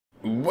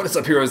What is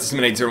up, heroes? This is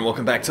Maiden here, and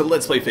welcome back to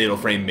Let's Play Fatal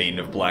Frame Maiden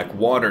of Black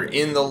Water.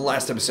 In the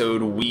last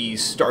episode, we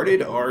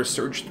started our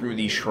search through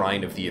the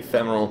Shrine of the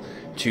Ephemeral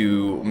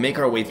to make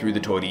our way through the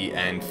Tori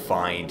and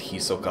find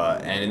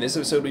Hisoka. And in this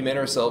episode, we made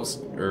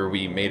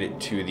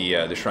it to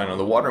the Shrine on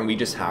the Water, and we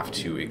just have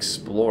to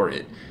explore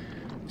it.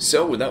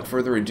 So, without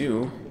further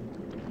ado,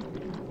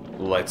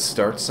 let's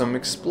start some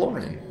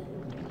exploring.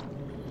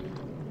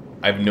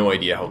 I have no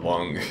idea how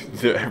long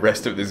the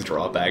rest of this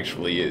drop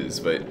actually is,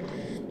 but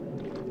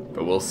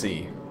we'll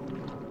see.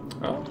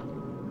 Oh,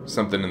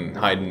 something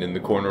hiding in the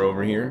corner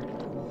over here.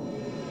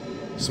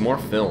 Some more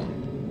film.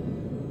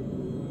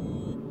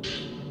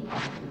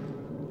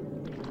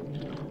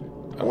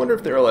 I wonder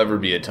if there'll ever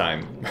be a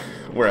time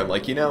where I'm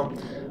like, you know,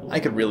 I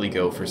could really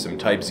go for some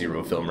Type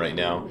 0 film right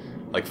now.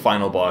 Like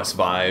final boss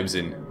vibes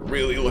and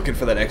really looking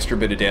for that extra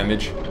bit of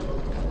damage.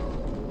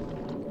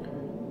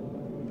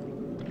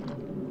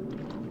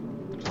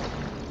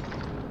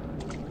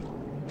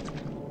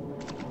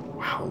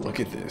 Wow,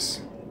 look at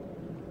this.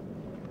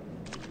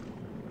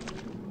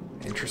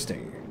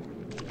 Interesting.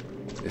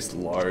 This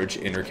large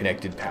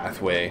interconnected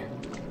pathway,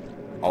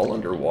 all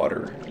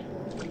underwater.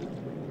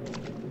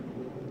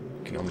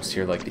 You can almost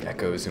hear like the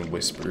echoes and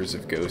whispers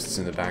of ghosts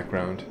in the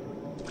background.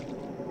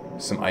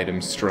 Some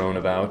items strewn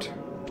about.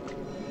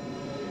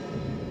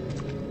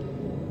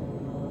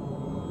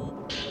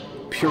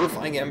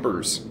 Purifying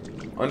embers.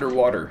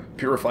 Underwater.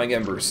 Purifying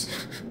embers.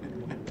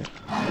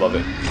 Love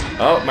it.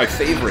 Oh, my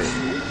favorite.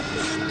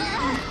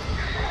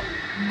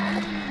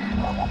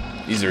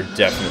 These are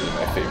definitely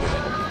my favorite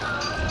enemy.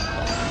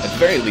 At the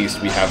very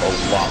least, we have a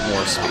lot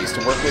more space to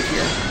work with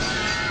here.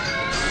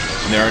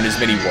 And there aren't as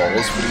many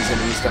walls for these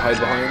enemies to hide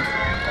behind.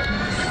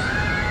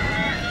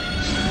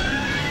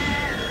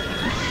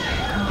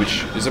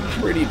 Which is a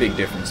pretty big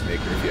difference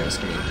maker, if you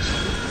ask me.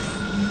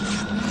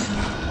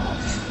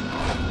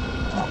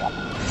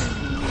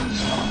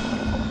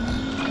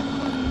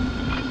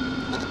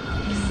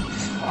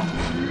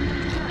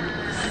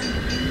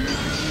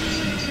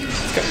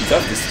 It's kind of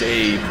tough to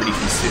stay pretty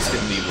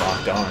consistently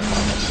locked on.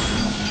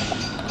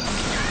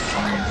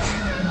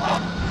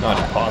 Not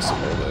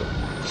impossible, but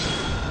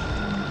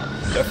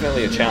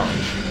definitely a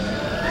challenge.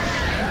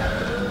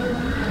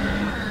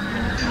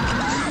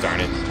 Darn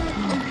it.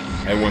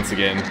 I once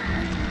again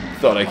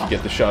thought I could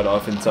get the shot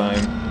off in time.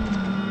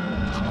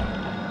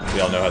 We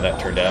all know how that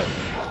turned out.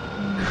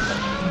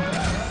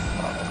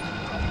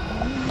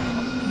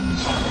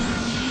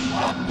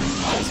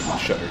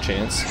 Shutter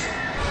chance.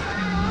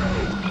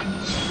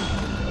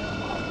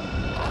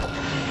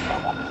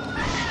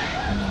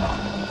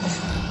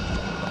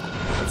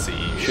 Let's see,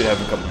 you should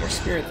have a couple more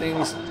spirit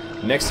things.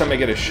 Next time I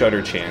get a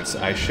shutter chance,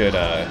 I should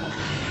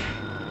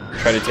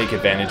try to take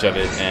advantage of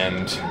it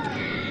and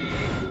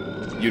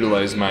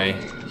utilize my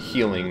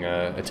healing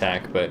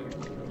attack, but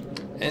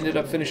ended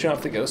up finishing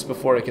off the ghost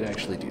before I could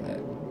actually do that.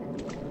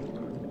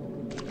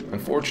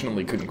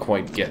 Unfortunately, couldn't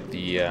quite get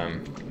the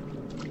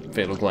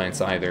fatal glance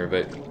either,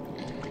 but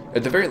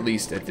at the very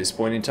least, at this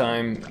point in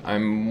time,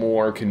 I'm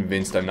more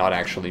convinced I'm not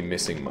actually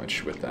missing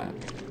much with that.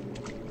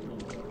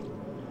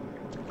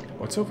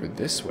 What's over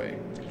this way?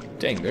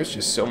 Dang, there's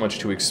just so much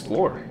to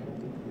explore.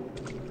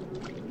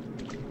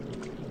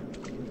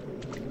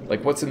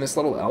 Like, what's in this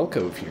little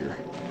alcove here?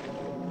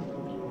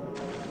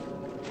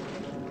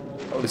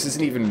 Oh, this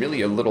isn't even really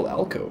a little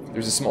alcove.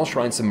 There's a small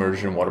shrine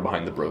submerged in water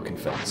behind the broken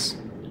fence.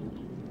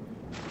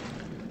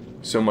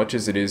 So much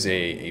as it is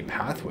a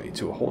pathway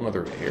to a whole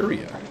other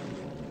area.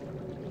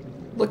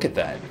 Look at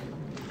that.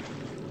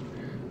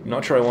 I'm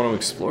not sure I want to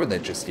explore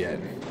that just yet.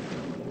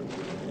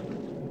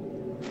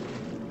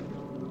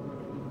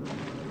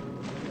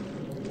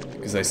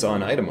 Because I saw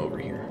an item over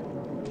here.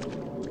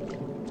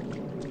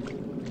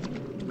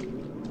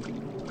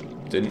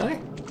 Didn't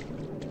I?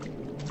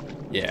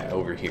 Yeah,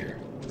 over here.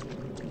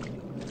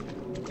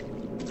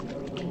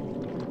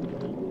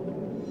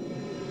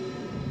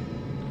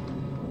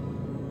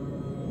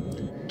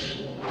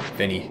 If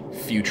any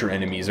future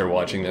enemies are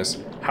watching this,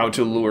 how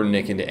to lure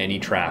Nick into any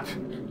trap.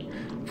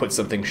 Put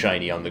something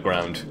shiny on the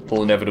ground.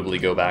 We'll inevitably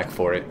go back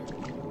for it.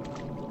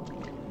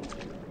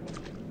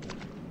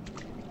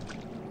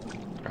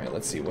 Alright,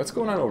 let's see. What's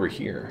going on over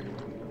here?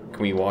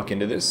 Can we walk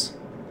into this?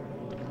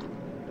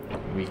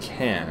 We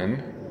can.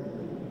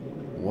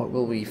 What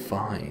will we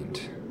find?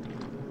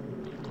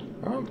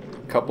 Oh,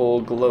 a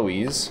couple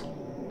glowies.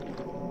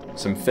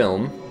 Some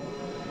film.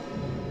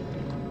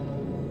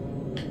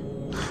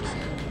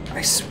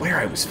 I swear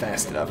I was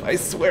fast enough. I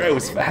swear I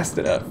was fast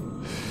enough.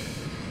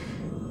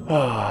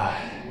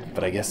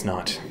 But I guess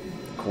not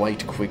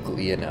quite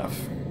quickly enough.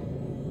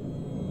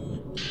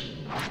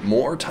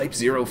 More Type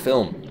 0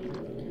 film.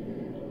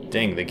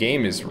 Dang, the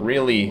game is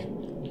really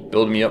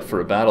building me up for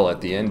a battle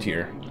at the end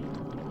here.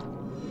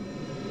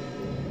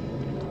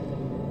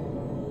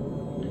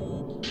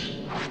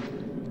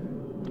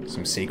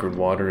 Some sacred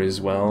water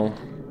as well.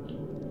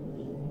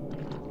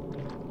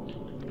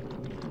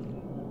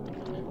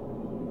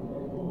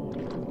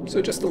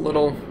 So just a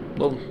little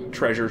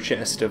treasure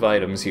chest of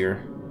items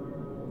here.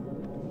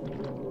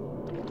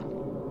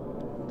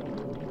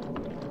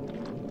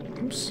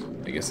 Oops.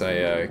 I guess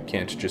I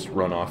can't just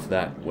run off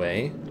that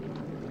way.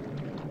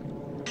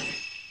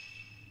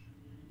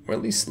 We're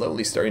at least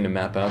slowly starting to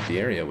map out the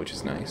area, which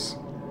is nice.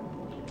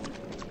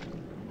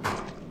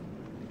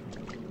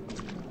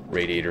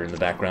 Radiator in the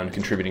background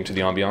contributing to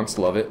the ambiance.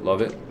 Love it,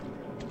 love it.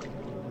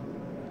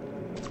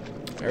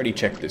 I already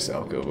checked this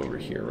alcove over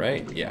here,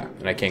 right? Yeah,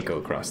 and I can't go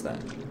across that.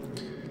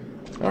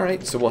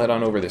 Alright, so we'll head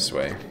on over this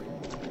way.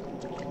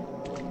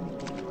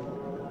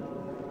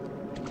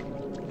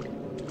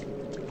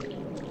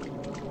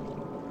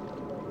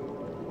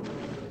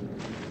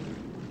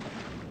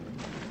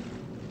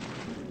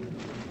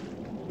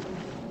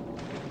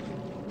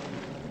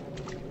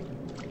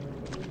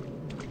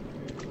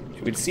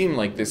 It would seem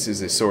like this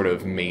is a sort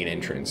of main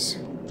entrance.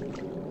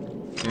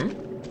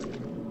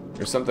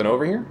 There's something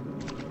over here?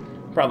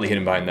 Probably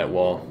hidden behind that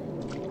wall.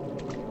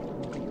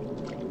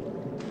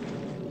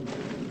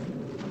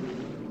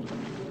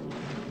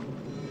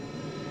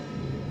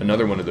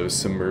 Another one of those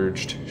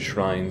submerged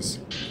shrines.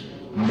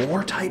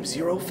 More Type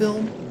 0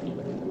 film?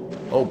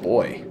 Oh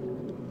boy.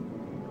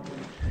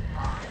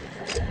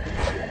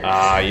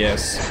 Ah,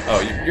 yes.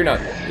 Oh, you're not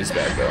as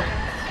bad though.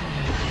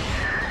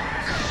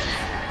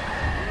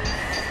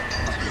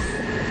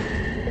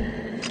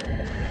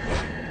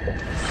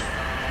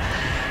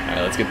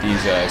 Alright, let's get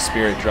these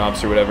spirit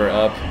drops or whatever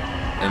up,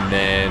 and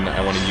then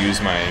I want to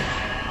use my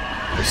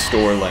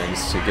restore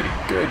lens to get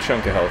a good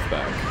chunk of health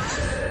back.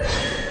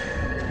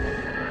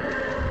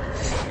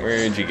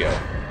 Where'd you go?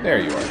 There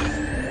you are.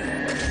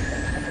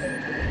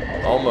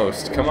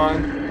 Almost. Come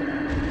on.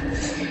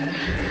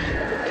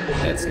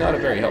 That's not a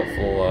very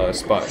helpful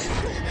spot.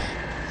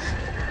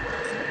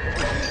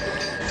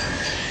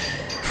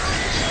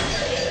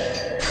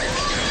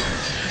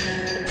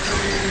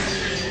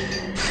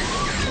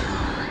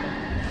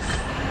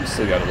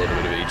 Still got a little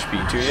bit of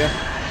HP to you.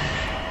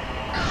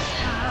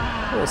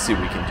 We'll see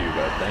what we can do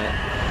about that.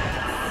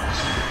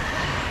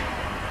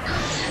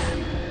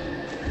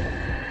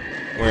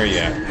 Where are you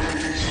at?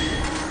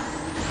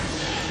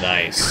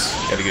 Nice.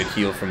 Got a good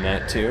heal from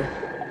that too.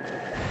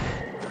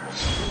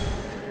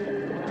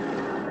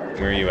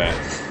 Where are you at?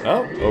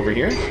 Oh, over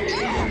here?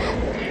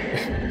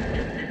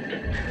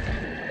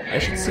 I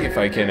should see if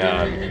I can,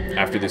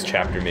 after this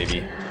chapter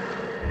maybe,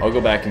 I'll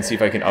go back and see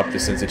if I can up the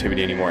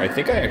sensitivity anymore. I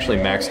think I actually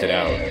maxed it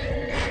out.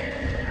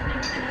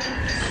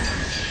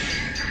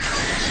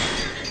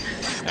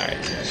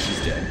 Alright, yeah,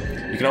 she's dead.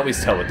 You can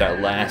always tell with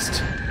that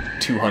last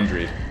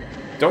 200.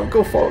 Don't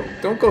go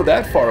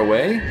that far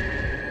away.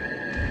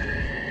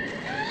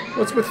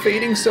 What's with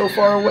fading so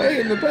far away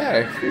in the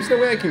back? There's no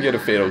way I can get a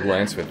fatal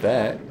glance with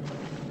that.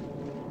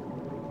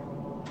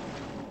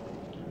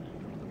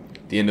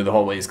 The end of the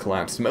hallway is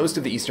collapsed. Most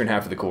of the eastern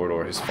half of the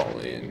corridor has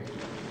fallen in.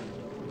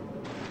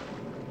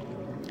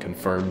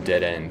 Confirmed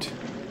dead end.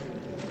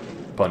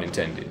 Pun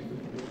intended.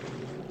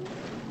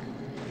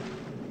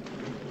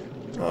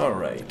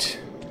 Alright.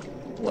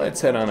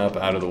 Let's head on up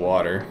out of the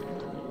water.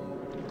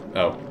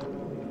 Oh.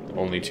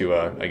 Only to,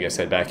 I guess,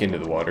 head back into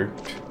the water.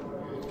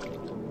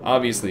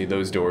 Obviously,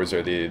 those doors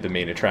are the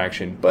main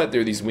attraction, but there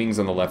are these wings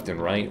on the left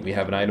and right. We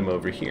have an item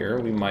over here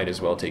we might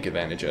as well take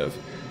advantage of.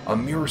 A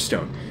mirror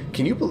stone.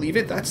 Can you believe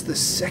it? That's the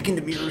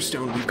second mirror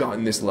stone we've got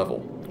in this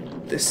level.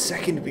 The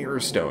second mirror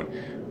stone.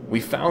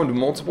 We found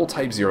multiple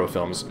Type 0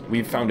 films.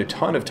 We've found a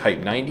ton of Type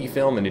 90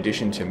 film in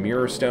addition to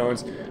mirror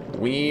stones.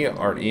 We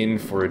are in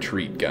for a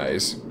treat,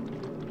 guys.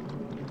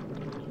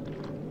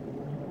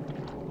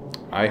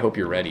 I hope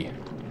you're ready.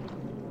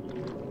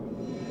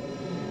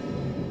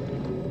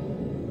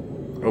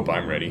 Hope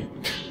I'm ready.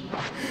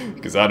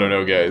 Because I don't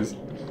know, guys.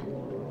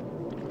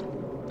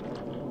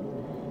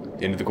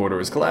 The end of the corridor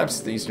is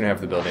collapsed, the eastern half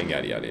of the building,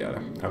 yada yada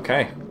yada.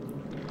 Okay.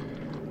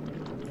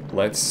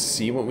 Let's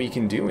see what we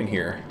can do in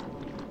here.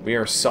 We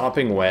are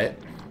sopping wet,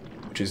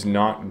 which is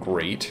not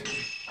great.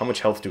 How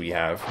much health do we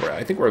have?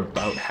 I think we're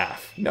about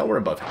half. No, we're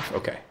above half.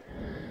 Okay.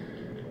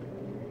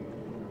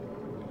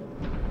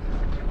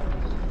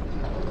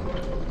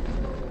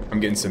 I'm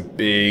getting some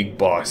big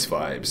boss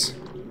vibes.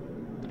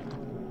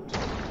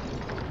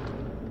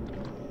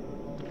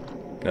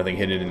 Nothing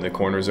hidden in the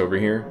corners over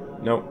here?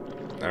 Nope.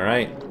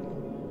 Alright.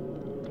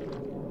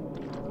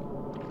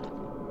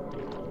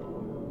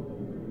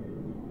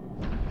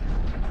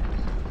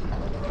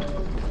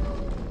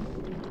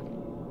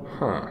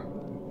 Huh.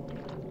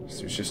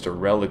 So there's just a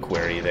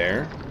reliquary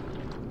there.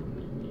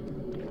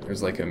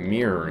 There's like a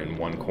mirror in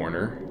one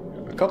corner.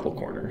 A couple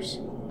corners.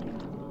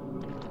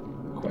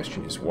 The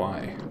question is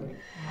why?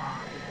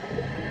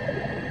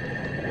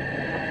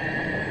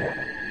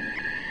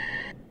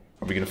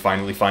 Are we gonna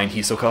finally find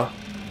Hisoka?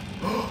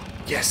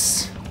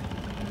 Yes!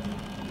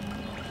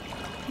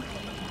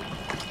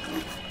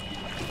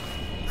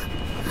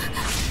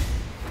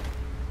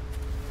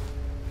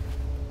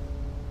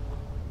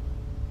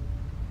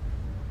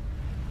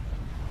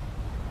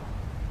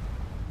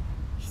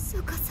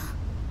 Hisoka-san.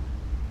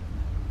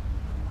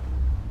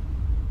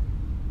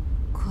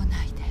 来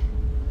ないで、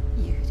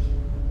ユーリ。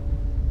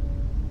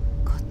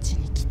こっち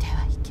に来て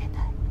はいけな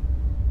い。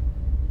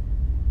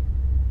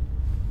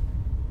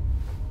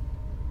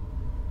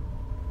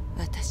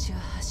私は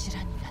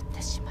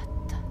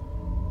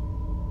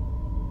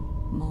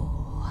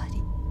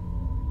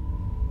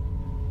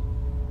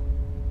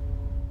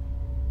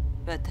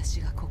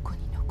私がここ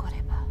に残れ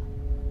ば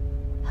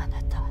あ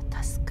なたは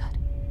助かる。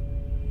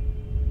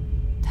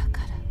だ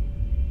から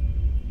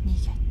逃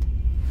げて。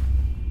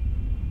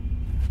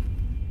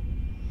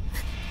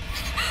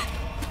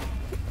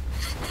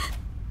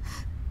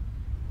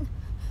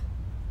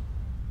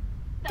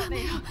ダメ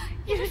よ、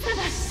許さ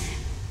ない。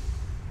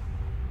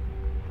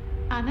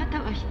あな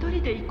たは一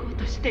人で行こう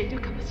としてい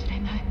るかもしれ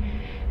ない。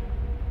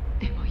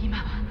でも今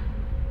は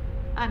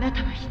あな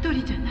たは一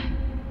人じゃない。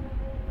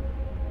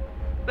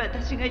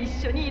私が一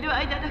緒にいる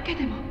間だけ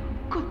でも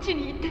こっち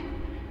にいて。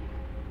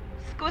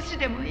少し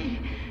でもいい、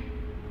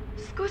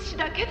少し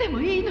だけでも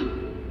いいの。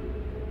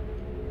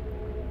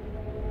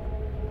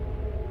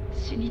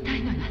死にた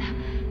いのなら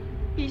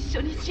一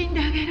緒に死んで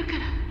あげるから。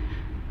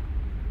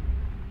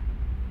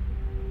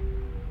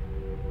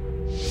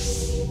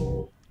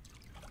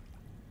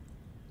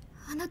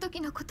あの時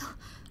のこと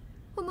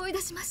思い出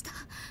しました。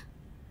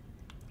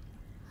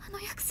あの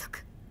約束。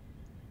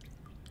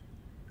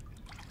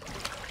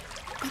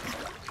だか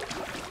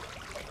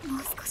らも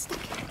う少しだ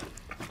け。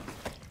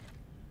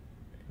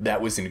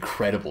 That was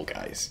incredible,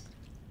 guys.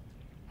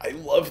 I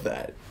love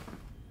that.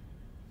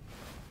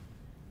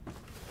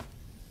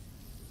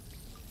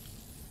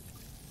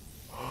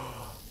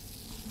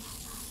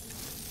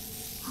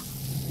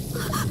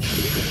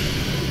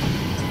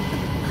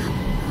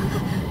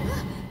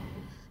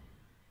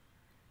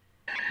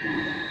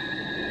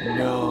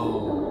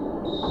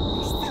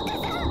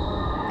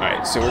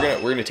 Alright, so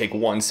we're gonna take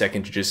 1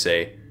 second to just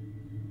say,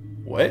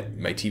 what?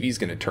 My TV's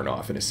gonna turn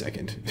off in a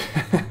second.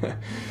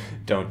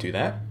 Don't do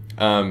that.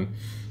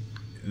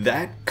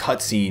 That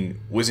cutscene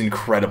was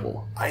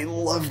incredible. I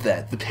loved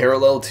that. The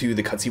parallel to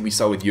the cutscene we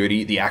saw with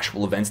Yuri, the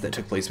actual events that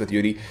took place with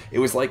Yuri, it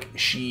was like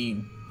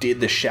she did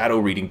the shadow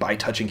reading by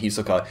touching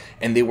Hisoka,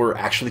 and they were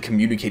actually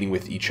communicating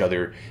with each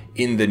other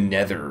in the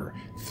nether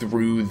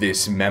through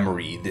this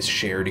memory, this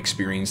shared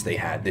experience they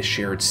had, this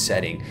shared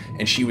setting.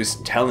 And she was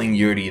telling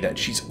Yuri that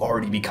she's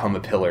already become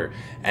a pillar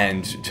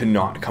and to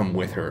not come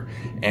with her.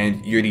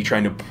 And Yuri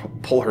trying to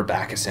pull her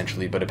back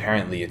essentially, but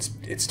apparently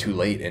it's too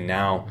late. And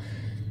now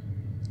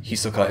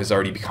Hisoka has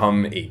already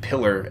become a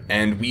pillar,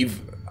 and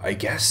we've, I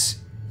guess,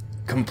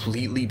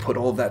 completely put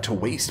all of that to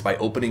waste by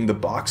opening the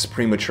box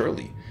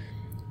prematurely.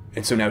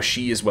 And so now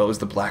she, as well as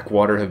the Black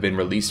Water, have been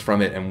released from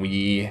it, and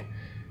we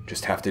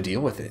just have to deal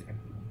with it.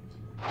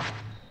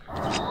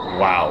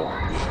 Wow.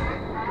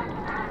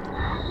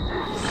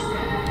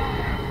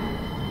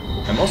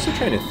 I'm also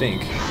trying to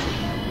think.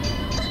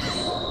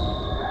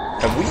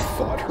 Have we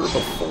fought her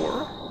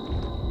before?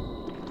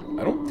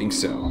 I don't think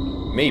so.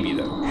 Maybe,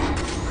 though.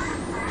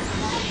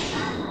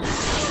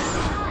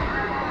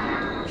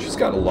 She's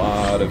got a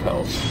lot of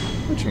health,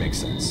 which makes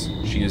sense.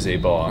 She is a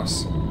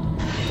boss.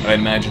 I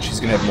imagine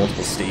she's going to have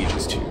multiple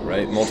stages too,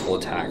 right? Multiple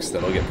attacks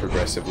that'll get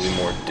progressively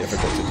more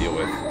difficult to deal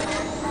with.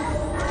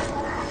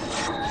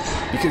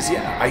 Because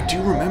yeah, I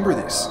do remember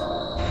this,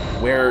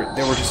 where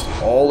there were just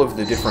all of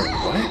the different...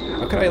 What?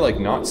 How could I like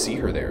not see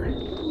her there?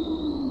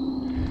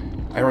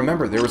 I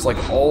remember there was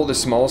like all the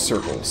small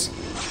circles.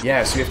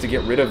 Yeah, so we have to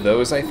get rid of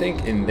those, I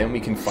think, and then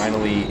we can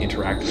finally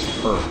interact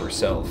with her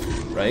herself,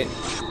 right?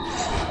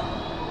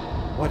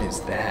 What is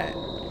that?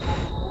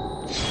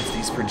 It's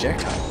these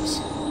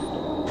projectiles.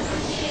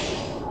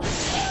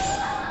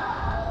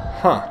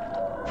 Huh.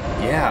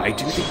 Yeah, I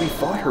do think we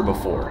fought her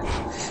before.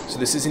 So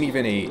this isn't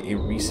even a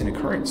recent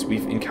occurrence.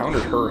 We've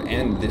encountered her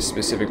and this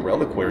specific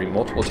reliquary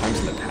multiple times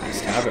in the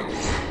past, haven't we?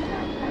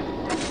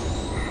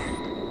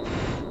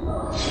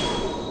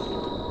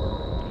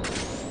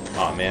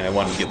 Aw, man, I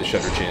wanted to get the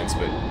shutter chance,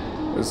 but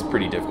it was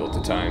pretty difficult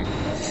to time.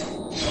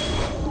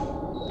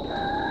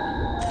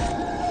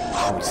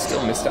 Oh, we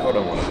still missed out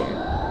on one of them.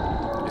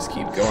 Just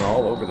keep going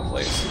all over the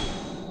place.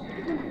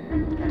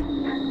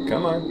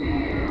 Come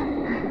on.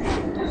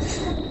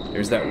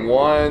 There's that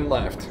one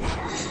left.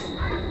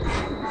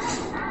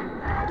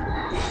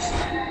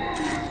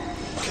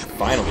 Okay,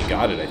 finally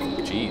got it, I think.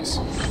 Jeez.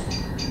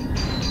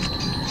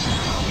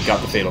 We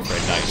got the Fatal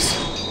Frame. Nice.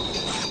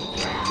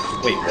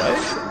 Wait, what?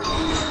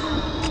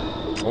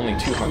 Only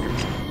 200.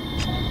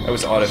 That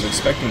was odd. I was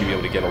expecting to be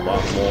able to get a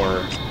lot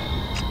more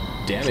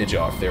damage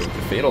off there with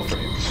the Fatal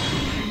Frame.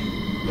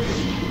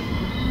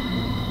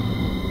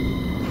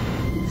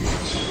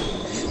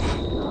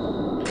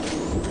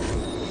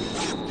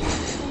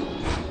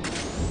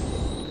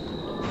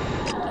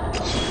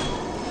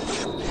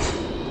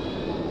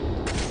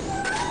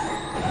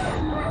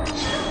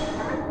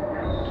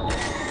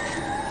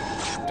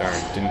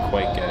 Darn, didn't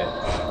quite get it.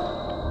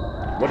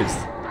 What is...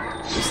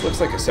 This looks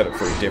like a setup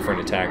for a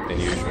different attack than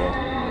usual.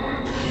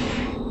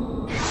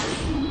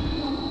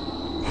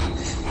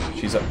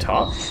 She's up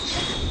top.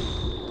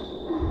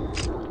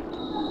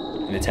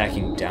 And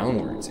attacking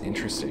downwards.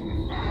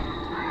 Interesting.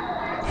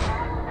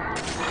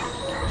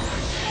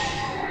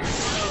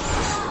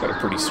 Got a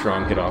pretty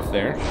strong hit off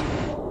there.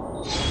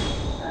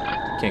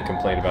 Can't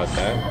complain about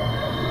that.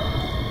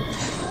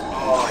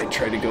 Oh, I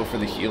tried to go for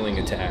the healing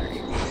attack.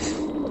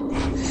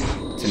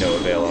 To no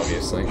avail,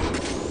 obviously.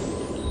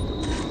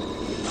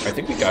 I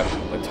think we got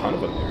a ton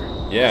of them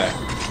there. Yeah.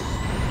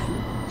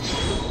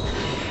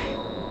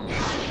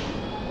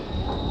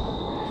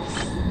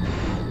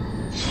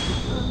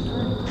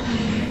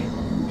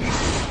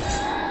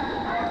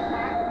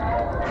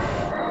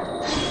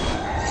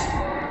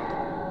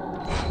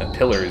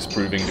 pillar is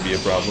proving to be a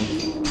problem.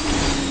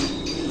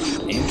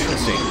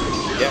 Interesting.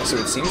 Yeah, so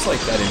it seems like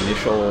that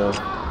initial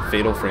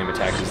Fatal Frame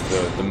attack is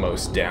the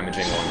most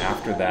damaging one.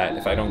 After that,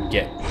 if I don't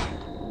get,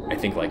 I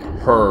think, like,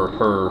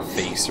 her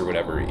face or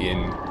whatever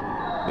in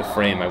the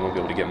frame, I won't be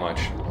able to get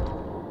much.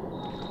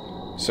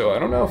 So I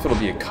don't know if it'll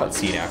be a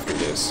cutscene after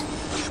this.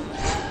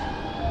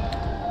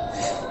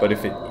 But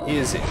if it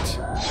isn't,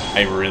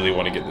 I really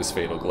want to get this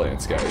Fatal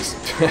Glance, guys.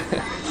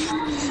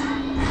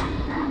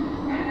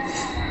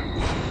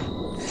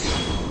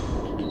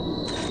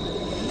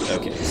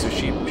 Okay, so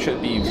she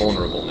should be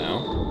vulnerable now.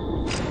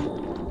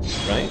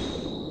 Right?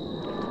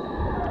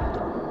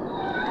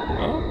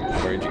 Oh,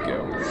 where'd you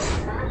go?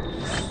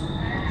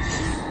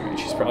 Alright,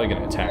 she's probably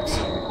gonna attack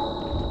soon.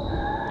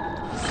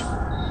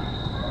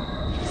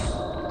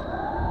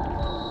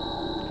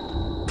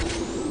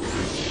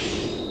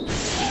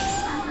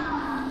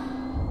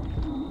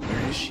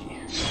 Where is she?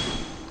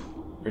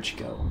 Where'd she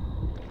go?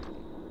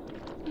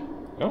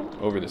 Oh,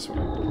 over this way.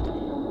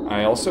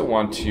 I also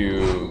want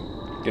to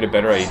get a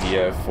better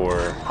idea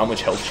for how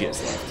much health she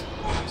has left.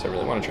 So I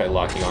really want to try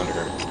locking onto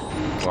her.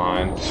 Come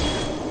on.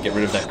 Get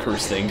rid of that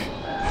curse thing.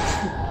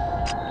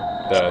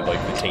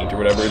 The taint or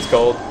whatever it's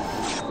called.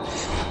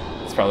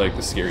 It's probably like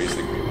the scariest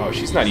thing. Oh,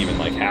 she's not even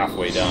like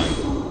halfway done.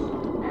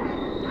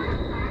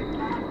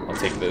 I'll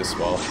take this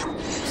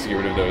just to get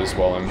rid of those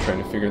while I'm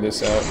trying to figure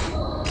this out.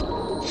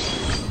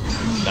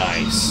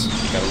 Nice.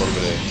 Got a little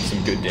bit of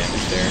some good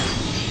damage there.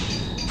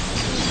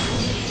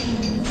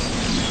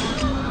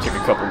 Took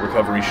a couple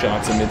recovery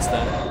shots amidst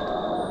that.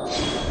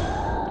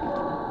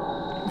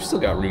 We've still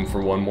got room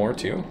for one more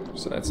too,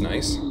 so that's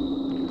nice.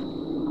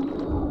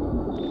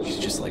 She's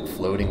just like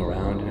floating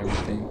around and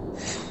everything.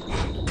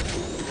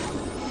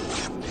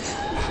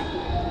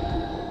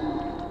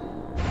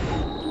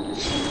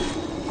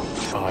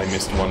 Oh, I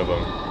missed one of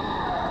them.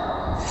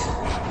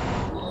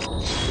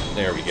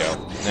 There we go.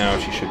 Now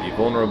she should be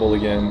vulnerable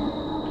again.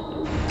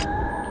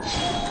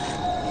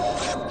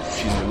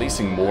 She's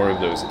releasing more of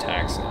those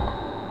attacks now.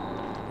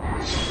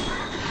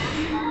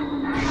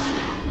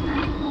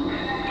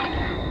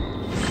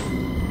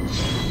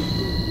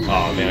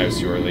 Oh man, I was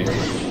too early.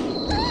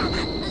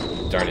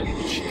 Darn it,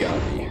 she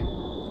got me.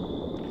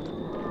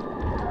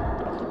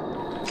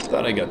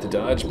 Thought I got the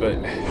dodge, but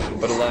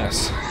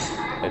alas,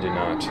 I did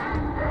not.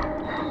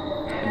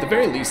 At the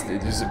very least,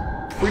 there's a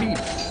pretty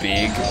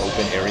big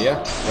open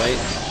area, right?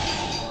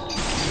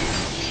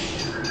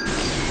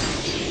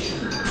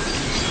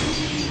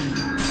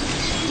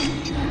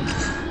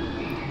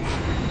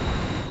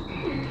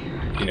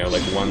 You know,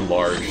 like one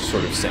large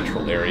sort of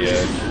central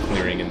area,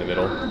 clearing in the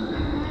middle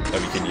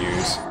that we can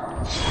use.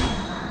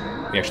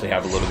 We actually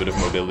have a little bit of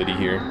mobility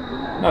here.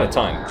 Not a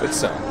ton, but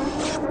some.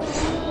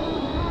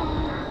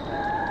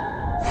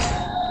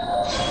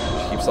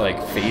 She keeps like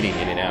fading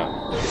in and out.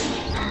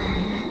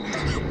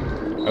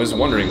 I was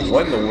wondering,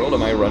 what in the world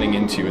am I running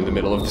into in the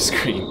middle of the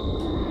screen?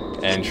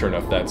 And sure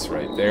enough, that's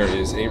right. There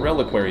is a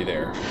reliquary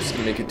there. Just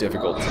gonna make it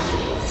difficult to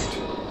move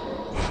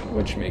around.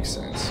 Which makes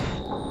sense.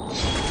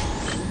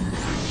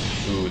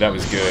 Ooh, that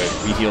was good.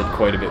 We healed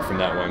quite a bit from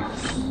that one.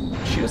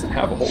 She doesn't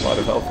have a whole lot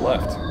of health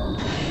left.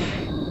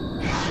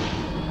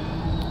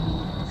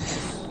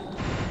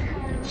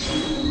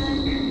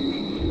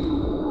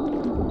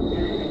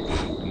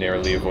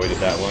 Narrowly avoided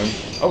that one.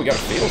 Oh, we got a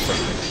fatal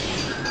frame there.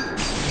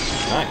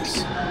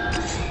 Nice.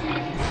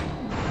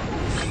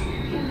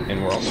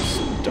 And we're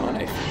almost done,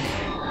 I think.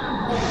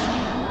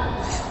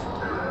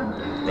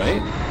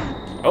 Right?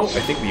 Oh,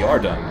 I think we are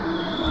done.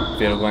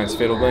 Fatal glance,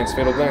 fatal glance,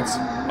 fatal glance.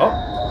 Oh!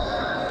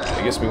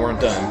 I guess we weren't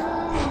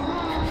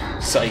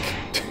done. Psych.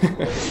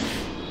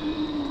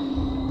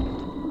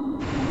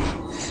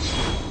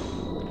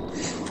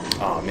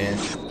 Aw, oh, man.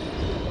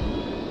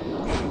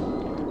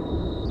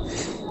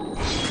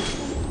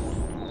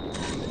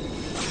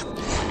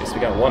 I guess we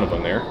got one of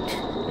them there.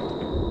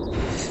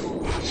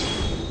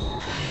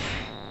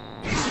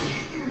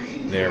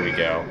 There we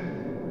go.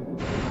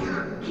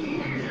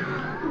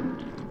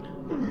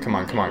 Come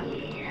on, come on.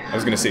 I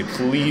was gonna say,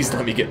 please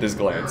let me get this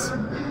glance.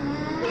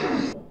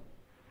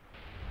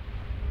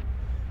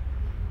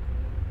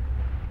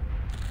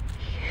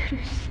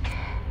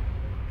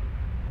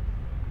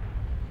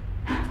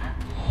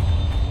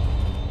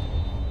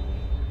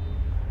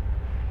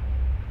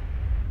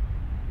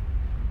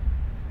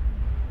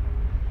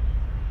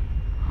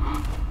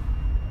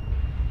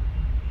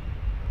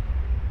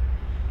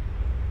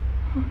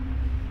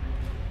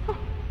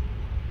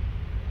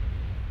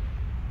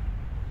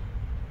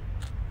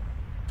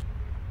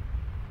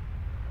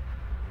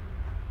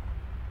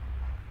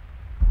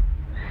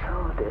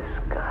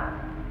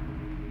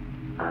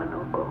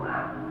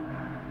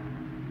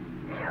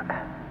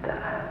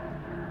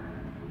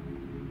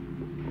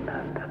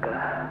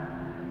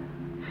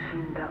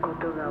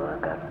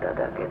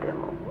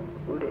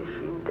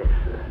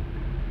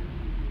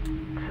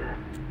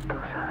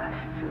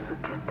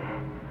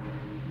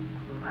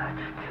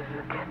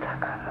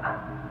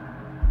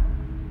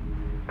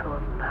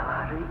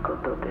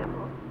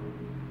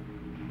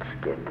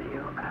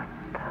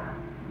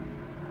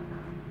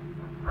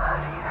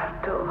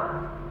 ろう。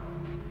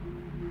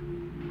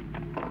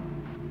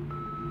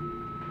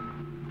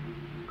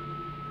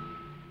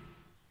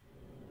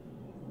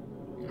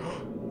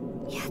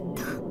やっ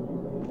と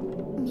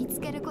見つ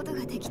けること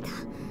ができた。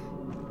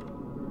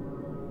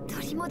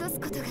取り戻す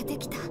ことがで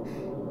きた。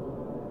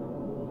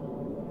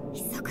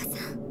ひそかさ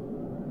ん。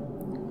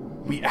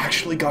 We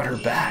actually got her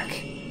back.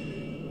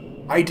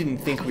 I didn't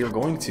think we were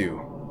going to.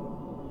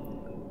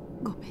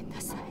 ごめんな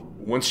さい。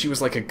 Once she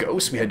was like a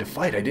ghost we had to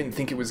fight, I didn't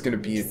think it was going to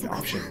be an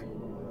option.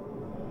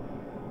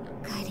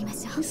 帰りま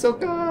しょう。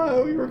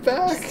 Hisoka, we were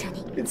back.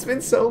 It's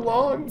been so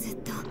long. ずっ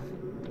と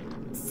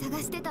探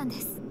してたんで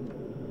す。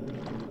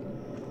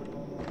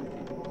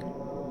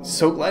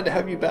 So glad to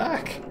have you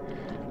back.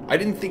 I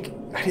didn't think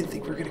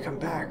we were gonna come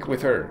back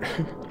with her.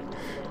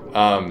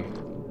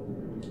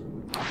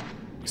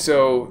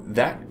 So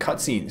that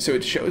cutscene, so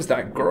it shows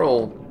that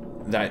girl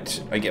that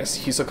I guess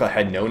Hisoka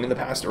had known in the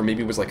past, or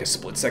maybe it was like a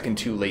split second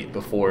too late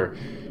before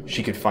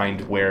she could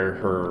find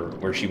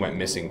where she went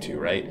missing to,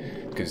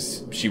 right?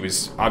 Because she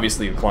was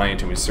obviously a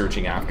client and was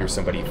searching after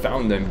somebody,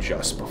 found them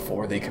just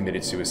before they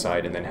committed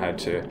suicide, and then had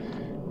to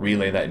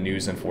relay that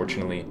news,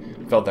 unfortunately.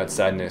 Felt that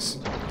sadness.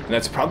 And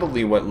that's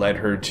probably what led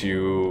her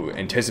to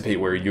anticipate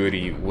where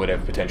Yuri would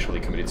have potentially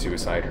committed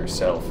suicide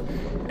herself.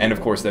 And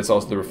of course, that's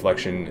also the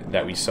reflection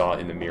that we saw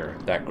in the mirror,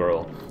 that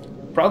girl.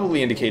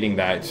 Probably indicating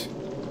that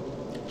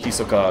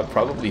Hisoka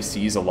probably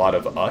sees a lot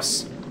of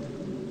us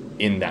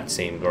in that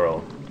same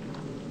girl.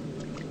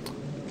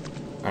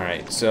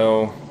 Alright,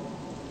 so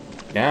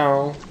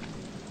now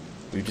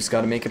we've just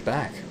got to make it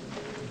back.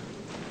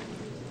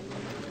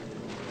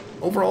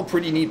 Overall,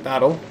 pretty neat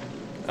battle.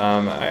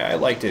 I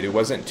liked it. It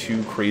wasn't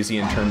too crazy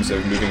in terms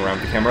of moving around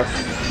the camera,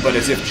 but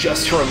as if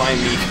just to remind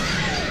me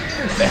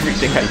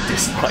everything I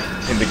dislike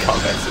in the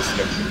combat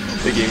system.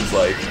 The game's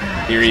like,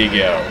 here you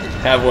go,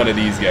 have one of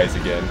these guys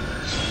again.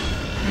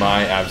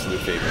 My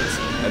absolute favorites.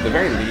 At the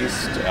very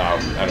least, I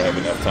don't have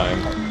enough time.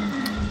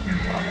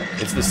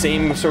 It's the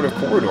same sort of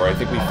corridor. I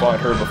think we fought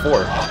her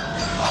before.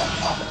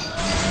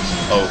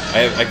 Oh,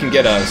 I can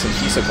get some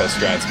Hisoka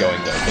strats going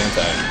though, can't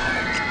I?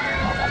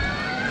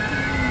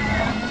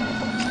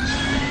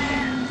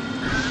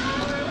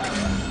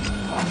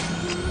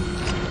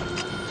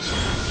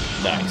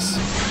 Nice.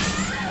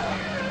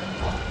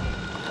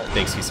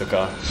 Thanks,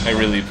 Hisoka. I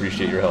really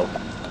appreciate your help.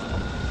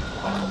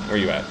 Where are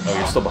you at? Oh,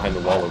 you're still behind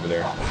the wall over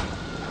there.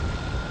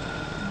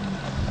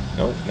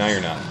 Nope, now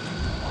you're not.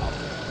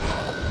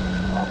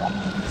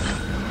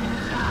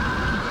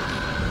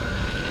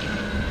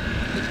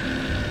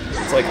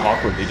 It's like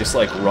awkward. They just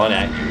like run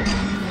at you.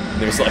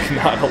 There's like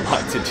not a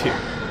lot to do.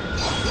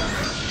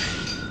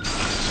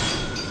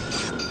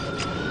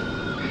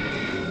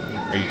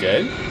 Are you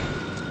dead?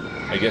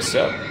 I guess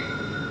so.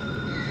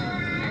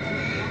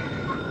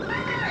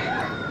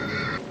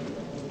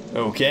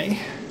 Okay.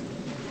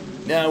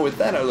 Now with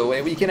that out of the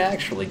way, we can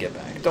actually get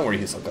back. Don't worry,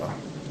 Hisoka.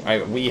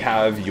 We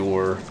have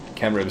your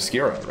camera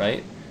obscura,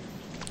 right?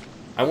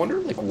 I wonder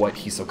like what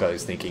Hisoka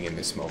is thinking in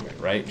this moment,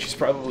 right? She's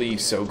probably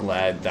so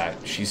glad that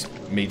she's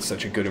made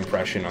such a good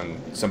impression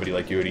on somebody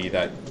like Yuri,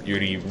 that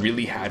Yuri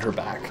really had her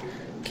back.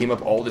 Came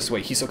up all this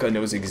way. Hisoka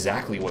knows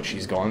exactly what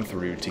she's gone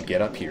through to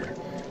get up here.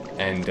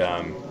 And,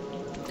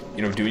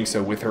 you know, doing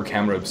so with her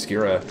camera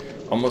obscura,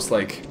 almost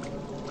like,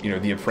 you know,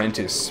 the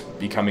apprentice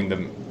becoming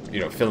the, you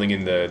know, filling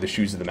in the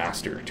shoes of the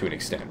master to an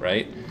extent,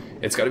 right?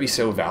 It's got to be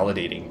so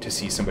validating to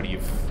see somebody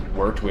you've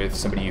worked with,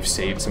 somebody you've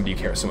saved, somebody you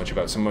care so much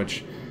about,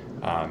 somebody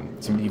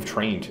you've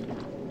trained,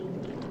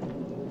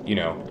 you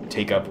know,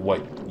 take up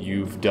what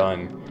you've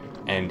done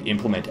and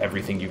implement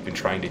everything you've been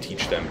trying to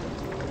teach them.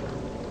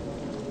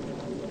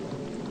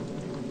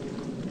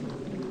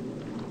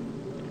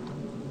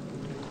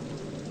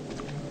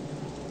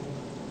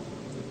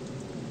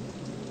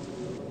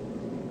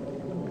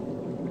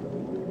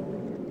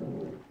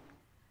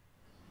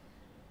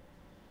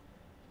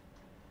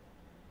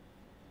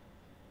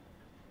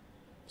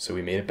 So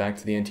we made it back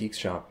to the antique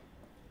shop.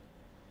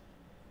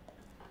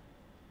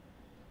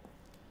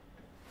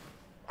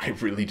 I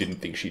really didn't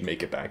think she'd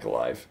make it back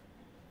alive.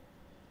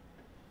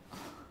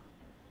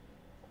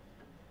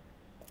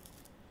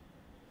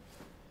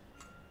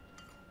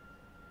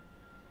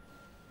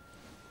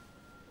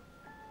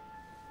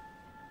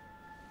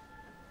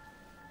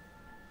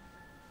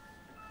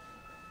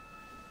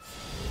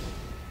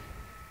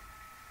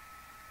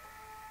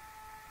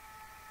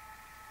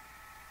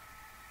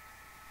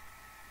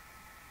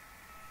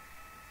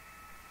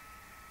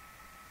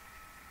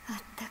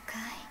 Attakay.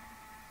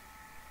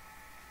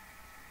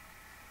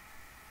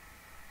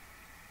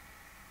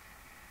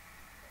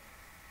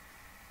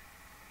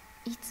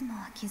 いつも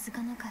は気づ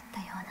かなかった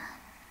ような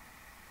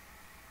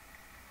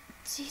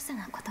小さ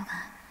なことが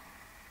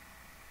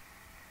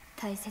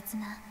大切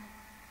な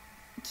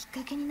きっ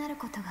かけになる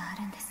ことがあ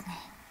るんですね。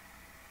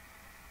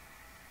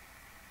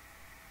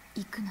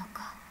行くの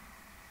か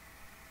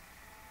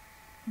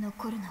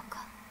残るの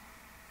か、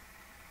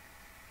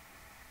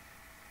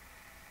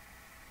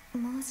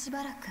もうし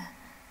ばらく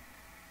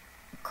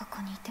こ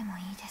こにいても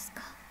いいです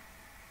か。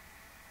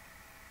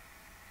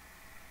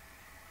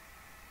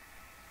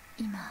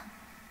今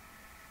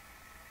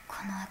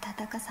の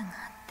温かさがあ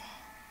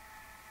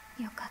っ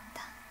てよかっ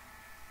た。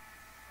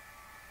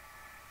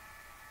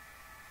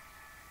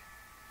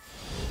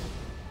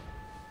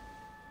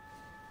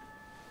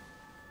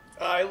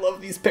I love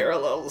these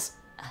parallels.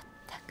 あっ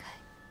たかい。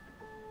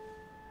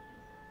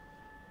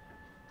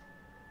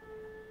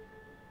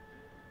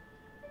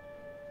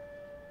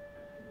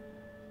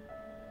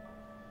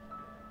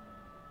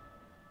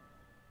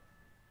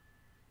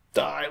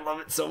I love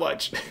it so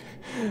much.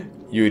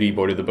 Yuri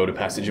boarded the boat of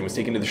passage and was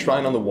taken to the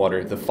shrine on the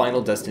water, the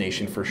final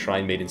destination for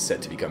shrine maidens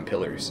set to become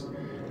pillars.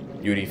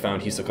 Yuri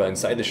found Hisoka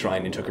inside the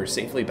shrine and took her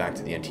safely back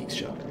to the antique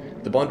shop.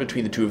 The bond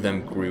between the two of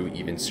them grew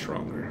even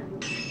stronger.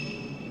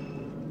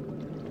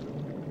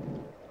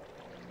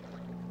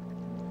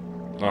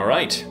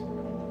 Alright.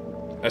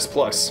 S+.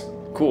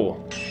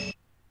 Cool.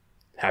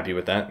 Happy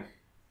with that.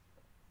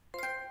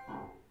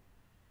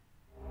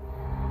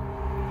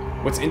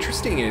 What's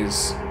interesting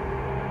is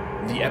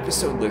the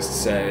episode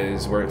list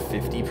says we're at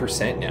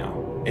 50%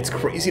 now. It's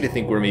crazy to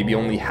think we're maybe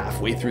only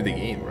halfway through the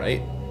game,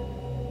 right?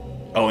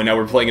 Oh, and now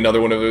we're playing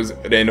another one of those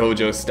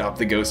Renhojo stop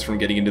the ghost from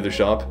getting into the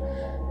shop.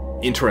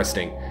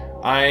 Interesting.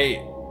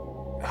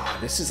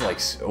 This is like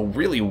a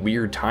really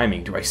weird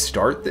timing. Do I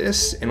start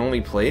this and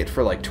only play it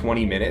for like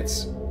 20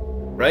 minutes?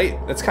 Right?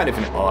 That's kind of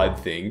an odd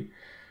thing.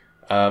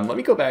 Let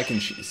me go back and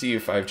see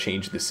if I've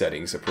changed the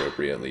settings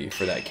appropriately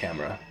for that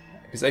camera.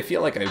 Because I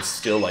feel like I'd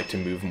still like to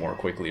move more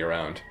quickly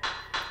around.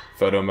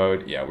 Photo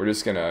mode, yeah, we're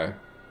just gonna...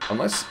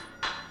 Unless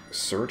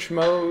search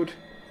mode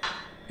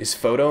is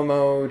photo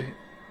mode.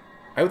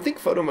 I would think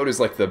photo mode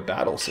is like the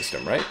battle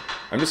system, right?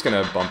 I'm just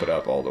gonna bump it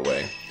up all the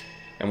way.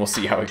 And we'll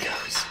see how it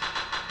goes.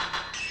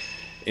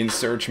 In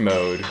search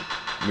mode,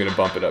 I'm gonna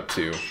bump it up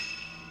too.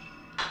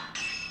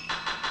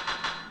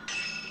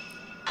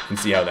 And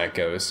see how that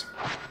goes.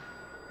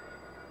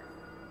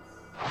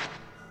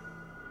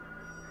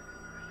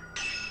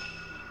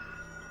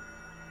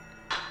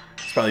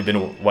 It's probably been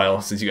a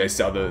while since you guys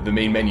saw the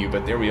main menu,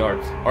 but there we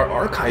are. Our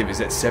archive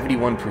is at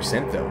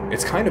 71% though.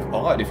 It's kind of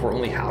odd if we're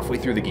only halfway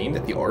through the game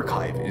that the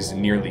archive is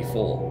nearly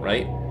full,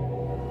 right?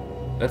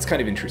 That's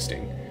kind of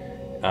interesting.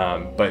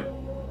 But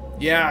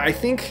yeah, I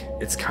think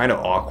it's kind of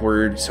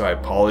awkward, so I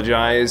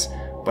apologize.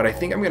 But I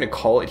think I'm going to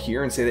call it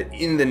here and say that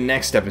in the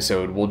next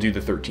episode, we'll do the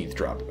 13th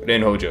drop.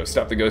 Renhojo,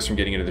 stop the ghost from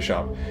getting into the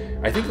shop.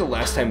 I think the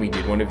last time we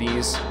did one of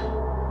these,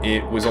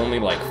 it was only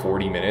like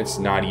 40 minutes,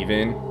 not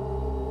even.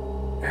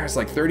 It was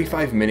like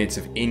 35 minutes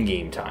of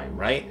in-game time,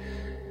 right?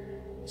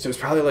 So it's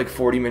probably like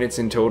 40 minutes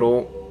in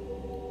total.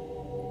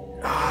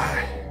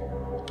 I'm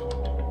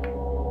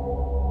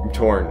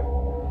torn.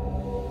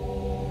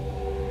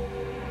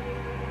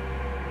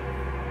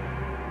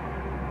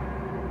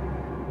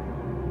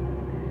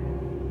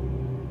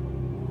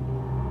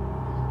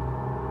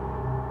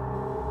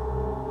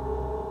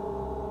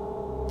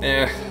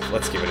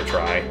 Let's give it a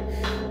try.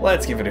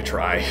 Let's give it a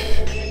try.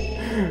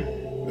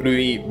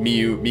 Rui,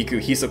 Miyu,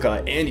 Miku,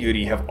 Hisoka, and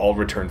Yuri have all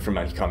returned from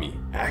Mount Hikami.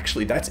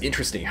 Actually, that's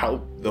interesting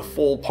how the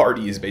full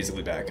party is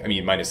basically back. I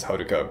mean, minus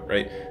Haruka,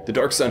 right? The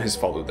Dark Sun has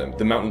followed them.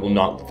 The mountain will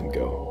not let them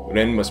go.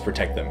 Ren must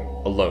protect them.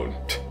 Alone.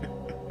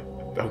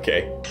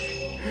 Okay.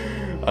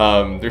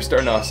 They're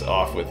starting us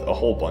off with a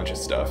whole bunch of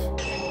stuff.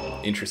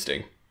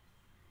 Interesting.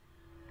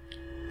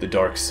 The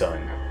Dark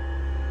Sun.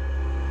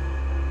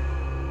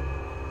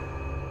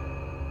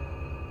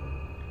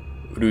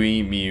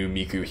 Rui, Miyu,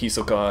 Miku,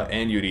 Hisoka,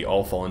 and Yuri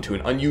all fall into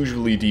an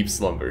unusually deep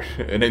slumber.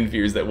 Ren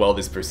fears that while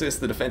this persists,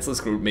 the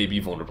defenseless group may be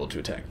vulnerable to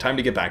attack. Time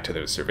to get back to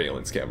those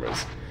surveillance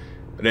cameras.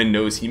 Ren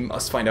knows he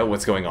must find out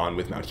what's going on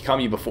with Mount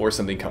Hikami before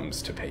something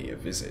comes to pay a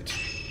visit.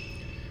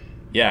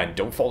 Yeah, and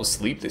don't fall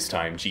asleep this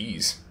time,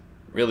 jeez.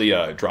 Really,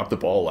 dropped the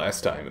ball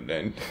last time, and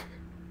then...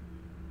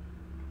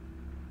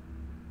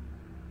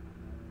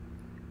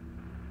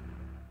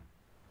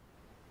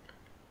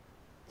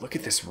 Look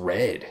at this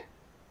red.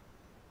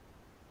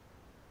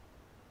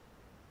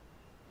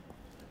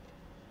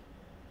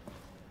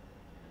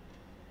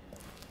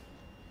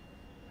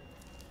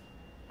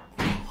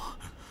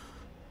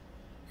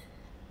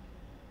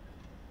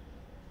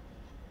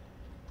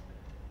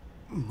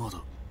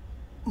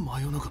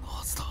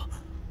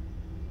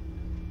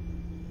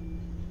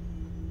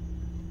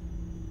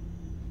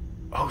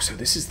 Oh, so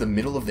this is the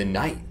middle of the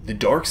night. The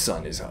Dark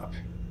Sun is up.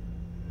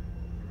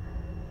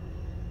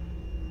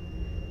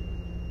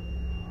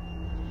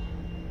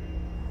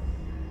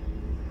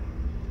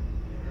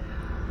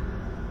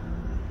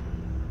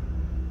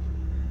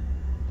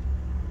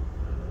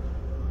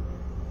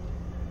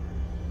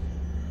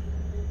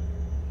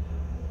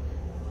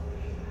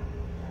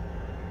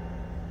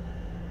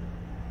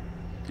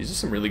 These are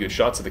some really good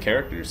shots of the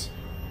characters.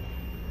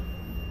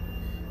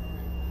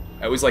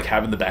 I always like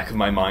have in the back of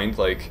my mind,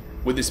 like,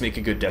 would this make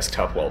a good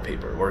desktop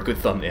wallpaper or a good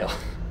thumbnail?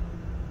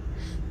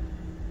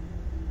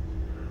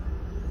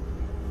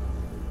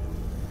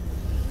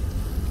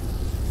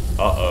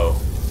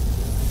 Uh-oh.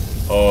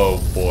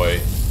 Oh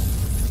boy.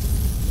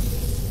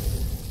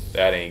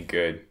 That ain't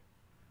good.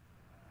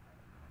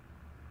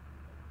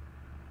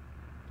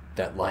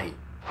 That light.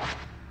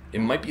 It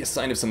might be a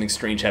sign of something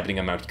strange happening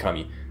on Mount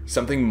Hikami.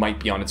 Something might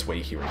be on its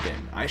way here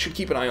again. I should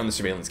keep an eye on the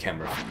surveillance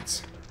camera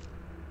feeds.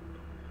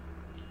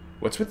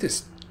 What's with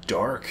this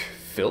dark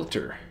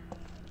filter?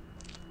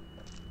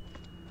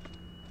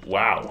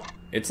 Wow.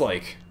 It's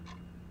like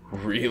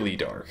really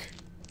dark.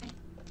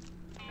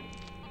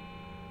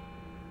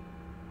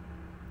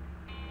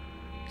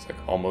 It's like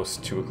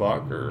almost 2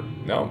 o'clock, or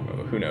no,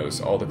 who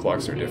knows? All the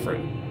clocks are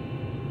different.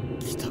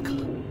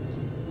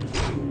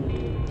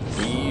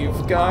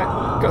 We've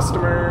got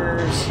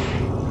customers.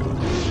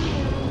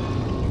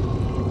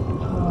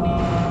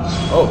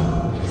 Oh,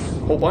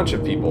 whole bunch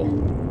of people.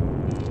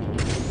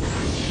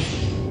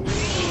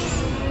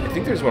 I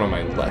think there's one on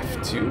my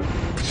left too.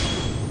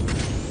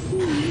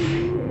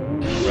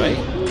 Right?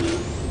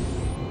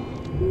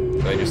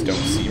 That I just don't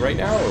see right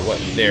now, or what?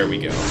 There we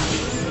go.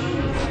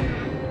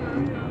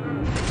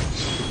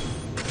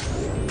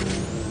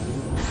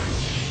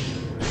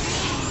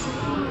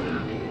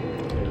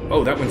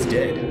 Oh, that one's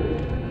dead.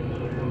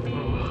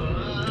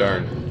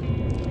 Darn.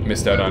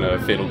 Missed out on a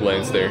fatal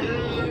glance there.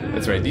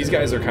 That's right, these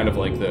guys are kind of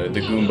like the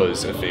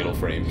Goombas of Fatal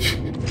Frame.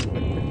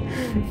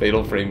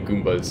 Fatal Frame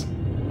Goombas.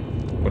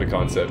 What a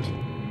concept.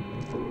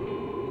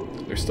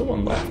 There's still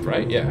one left,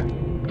 right? Yeah. Are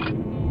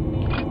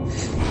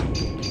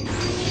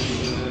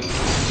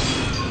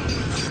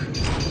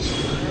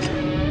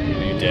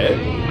you dead?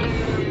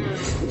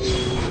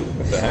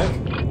 What the heck?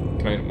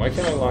 Why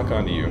can't I lock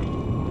onto you?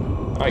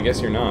 Oh, I guess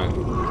you're not.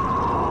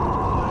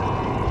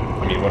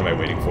 I mean, what am I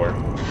waiting for?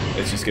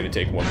 It's just gonna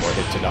take one more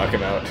hit to knock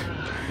him out.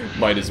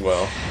 Might as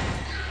well.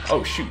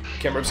 Oh shoot,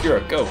 camera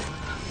obscura, go!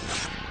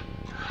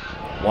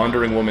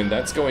 Wandering woman,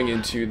 that's going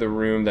into the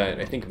room that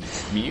I think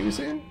Miyu's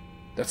in?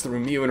 That's the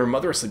room Miyu and her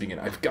mother are sleeping in.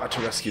 I've got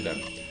to rescue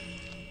them.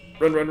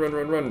 Run, run, run,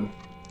 run, run.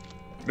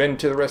 Men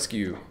to the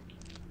rescue.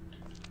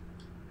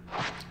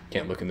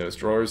 Can't look in those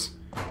drawers.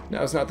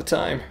 Now's not the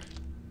time.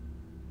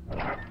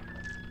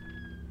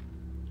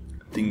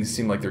 Things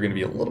seem like they're going to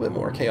be a little bit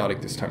more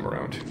chaotic this time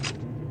around.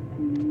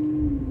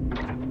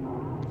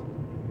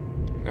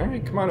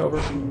 Alright, come on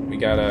over. We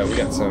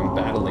got some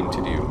battling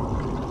to do.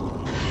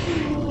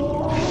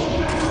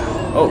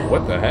 Oh,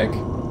 what the heck?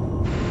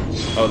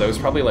 Oh, that was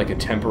probably like a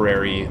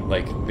temporary,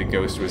 like the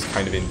ghost was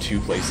kind of in 2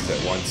 places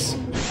at once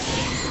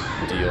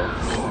deal.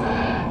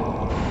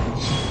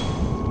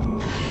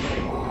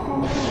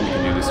 We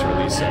can do this to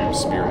release some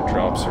spirit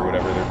drops or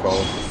whatever they're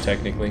called,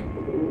 technically.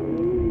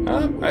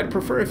 I'd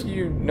prefer if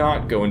you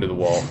not go into the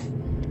wall.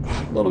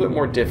 A little bit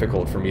more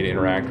difficult for me to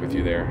interact with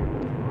you there.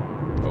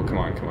 Oh, come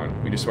on, come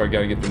on. We just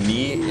gotta get the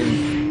knee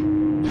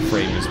in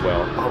frame as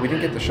well. Oh, we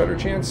didn't get the shutter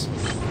chance?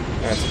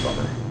 That's a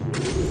bummer.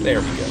 There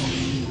we go.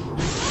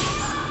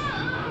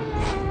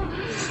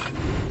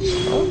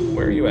 Oh,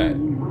 where are you at?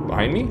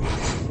 Behind me?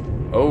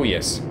 Oh,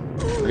 yes.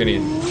 We're gonna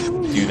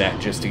do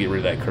that just to get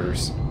rid of that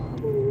curse.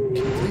 Can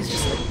you please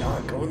just, like,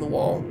 not go in the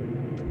wall?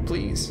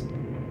 Please.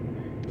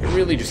 It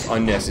really just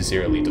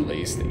unnecessarily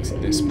delays things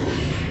at this point.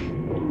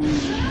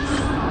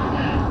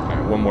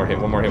 Alright, one more hit,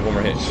 one more hit, one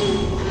more hit.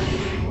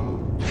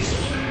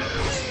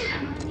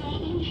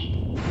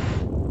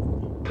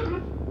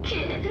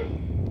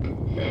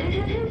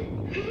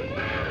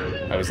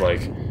 I was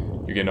like,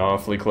 you're getting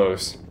awfully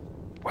close.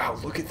 Wow,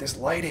 look at this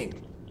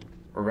lighting.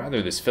 Or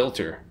rather, this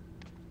filter.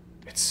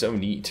 It's so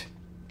neat.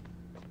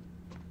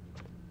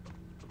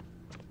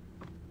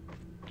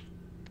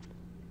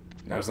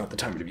 Now's not the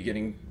time to be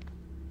getting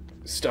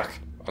stuck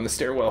on the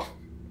stairwell.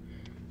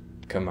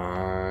 Come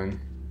on.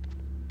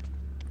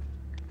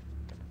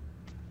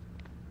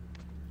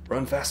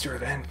 Run faster,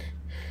 Evan.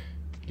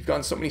 You've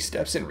gotten so many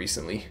steps in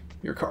recently.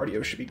 Your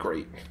cardio should be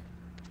great.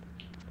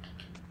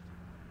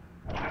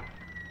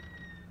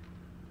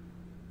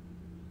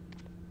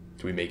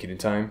 Do we make it in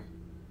time?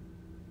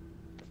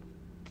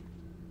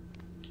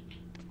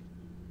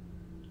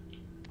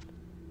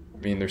 I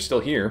mean, they're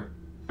still here.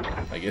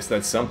 I guess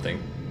that's something.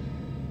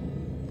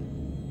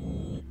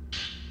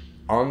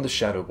 On the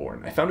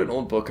Shadowborn. I found an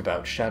old book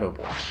about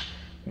Shadowborn.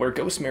 Where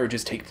ghost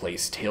marriages take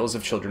place, tales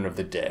of children of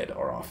the dead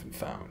are often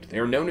found. They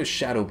are known as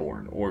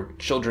Shadowborn, or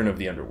children of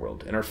the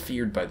underworld, and are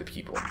feared by the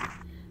people.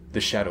 The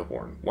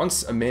Shadowborn.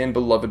 Once, a man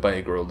beloved by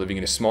a girl living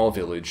in a small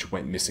village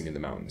went missing in the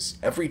mountains.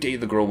 Every day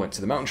the girl went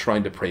to the mountain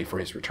shrine to pray for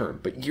his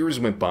return, but years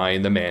went by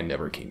and the man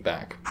never came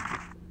back.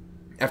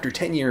 After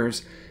 10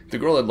 years, the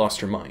girl had lost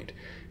her mind.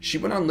 She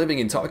went on living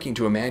and talking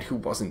to a man who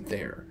wasn't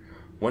there.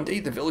 One day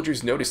the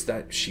villagers noticed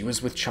that she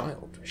was with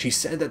child. She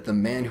said that the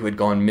man who had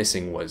gone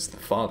missing was the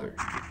father.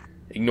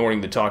 Ignoring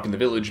the talk in the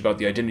village about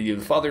the identity of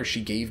the father, she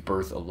gave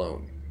birth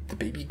alone. The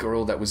baby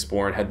girl that was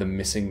born had the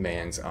missing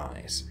man's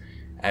eyes.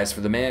 As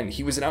for the man,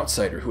 he was an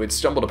outsider who had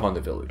stumbled upon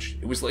the village.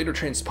 It was later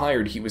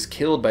transpired he was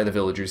killed by the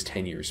villagers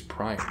 10 years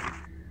prior.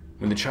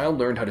 When the child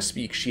learned how to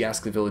speak, she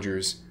asked the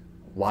villagers,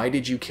 "Why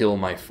did you kill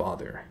my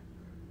father?"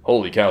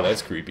 Holy cow,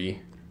 that's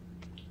creepy.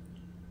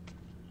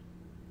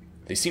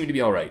 They seem to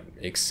be alright,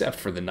 except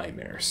for the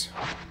nightmares.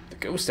 The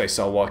ghost I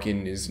saw walk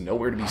in is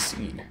nowhere to be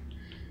seen.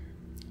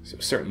 So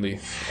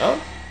certainly...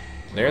 Oh!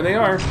 There they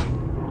are!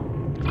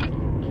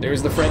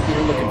 There's the friend we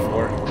were looking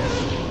for.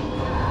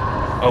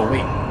 Oh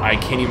wait, I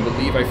can't even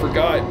believe I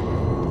forgot.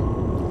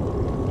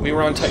 We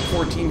were on Type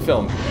 14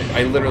 film.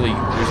 I literally,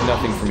 there's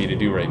nothing for me to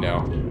do right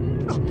now.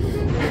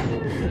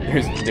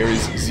 There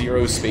is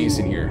zero space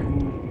in here.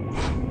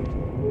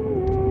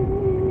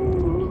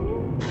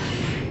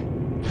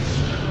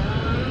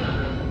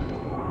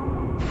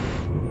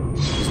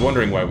 I was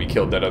wondering why we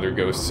killed that other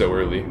ghost so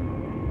early.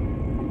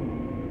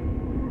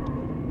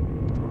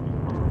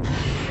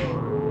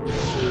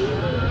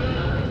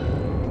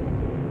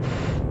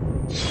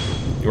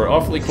 You are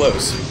awfully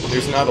close.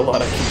 There's not a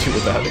lot I can do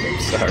about it,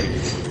 I'm sorry.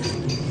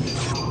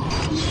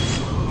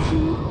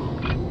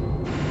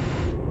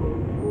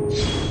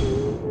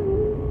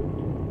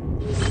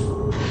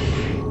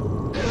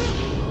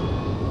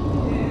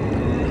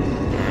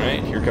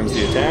 Alright, here comes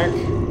the attack. I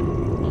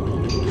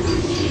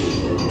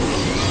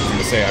was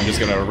gonna say, I'm just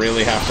gonna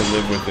really have to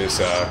live with this,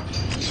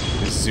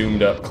 this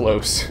zoomed up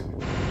close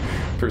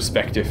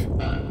perspective.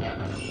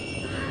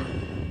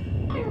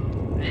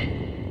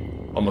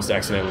 Almost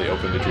accidentally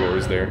opened the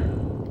drawers there.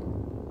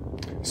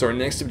 So our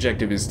next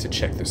objective is to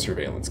check the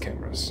surveillance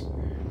cameras.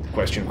 The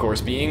question, of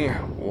course, being,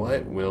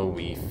 what will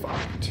we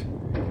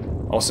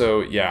find?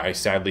 Also, yeah, I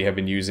sadly have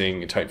been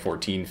using Type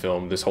 14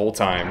 film this whole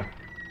time.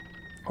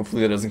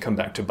 Hopefully that doesn't come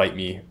back to bite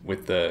me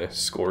with the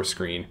score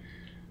screen,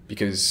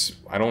 because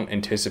I don't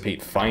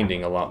anticipate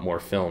finding a lot more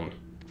film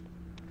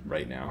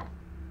right now.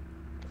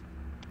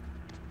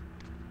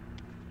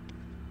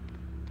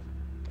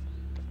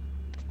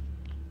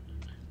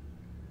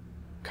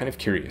 Kind of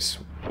curious.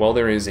 While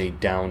there is a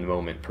down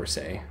moment per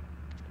se,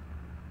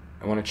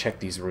 I want to check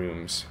these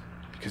rooms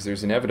because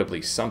there's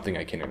inevitably something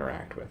I can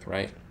interact with,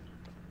 right?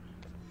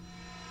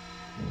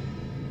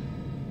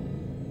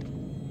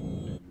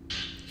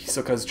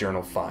 Hisoka's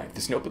Journal 5.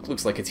 This notebook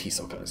looks like it's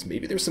Hisoka's.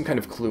 Maybe there's some kind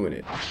of clue in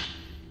it.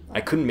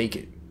 I couldn't make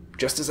it.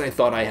 Just as I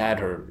thought I had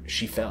her,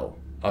 she fell.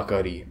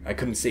 Akari, I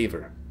couldn't save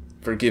her.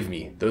 Forgive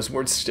me. Those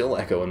words still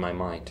echo in my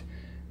mind.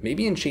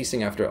 Maybe in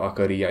chasing after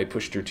Akari, I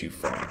pushed her too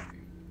far.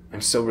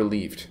 I'm so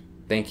relieved.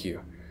 Thank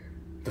you.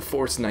 The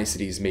force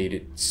niceties made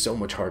it so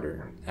much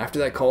harder. After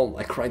that call,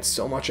 I cried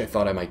so much I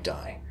thought I might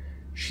die.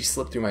 She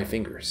slipped through my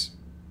fingers.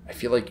 I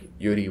feel like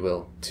Yuri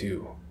will,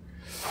 too.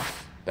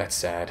 That's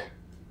sad.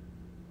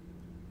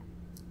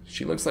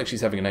 She looks like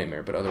she's having a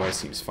nightmare, but otherwise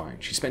seems fine.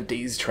 She spent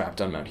days trapped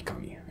on Mount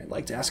Hikami. I'd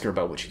like to ask her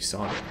about what she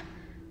saw there.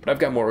 But I've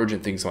got more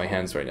urgent things on my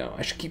hands right now.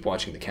 I should keep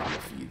watching the camera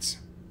feeds.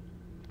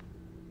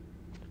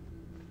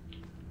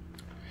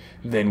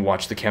 Then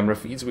watch the camera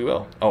feeds, we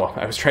will. Oh,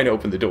 I was trying to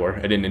open the door.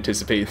 I didn't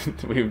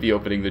anticipate we would be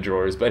opening the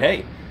drawers, but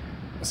hey,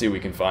 let's see what we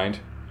can find.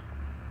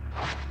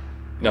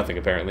 Nothing,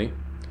 apparently.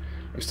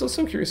 I'm still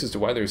so curious as to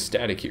why there's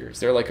static here. Is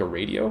there like a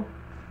radio?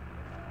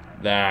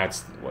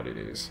 That's what it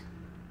is.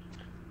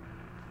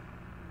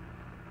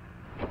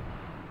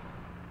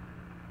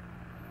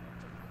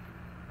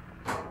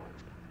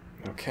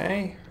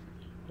 Okay,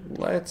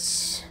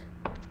 let's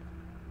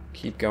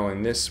keep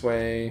going this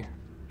way.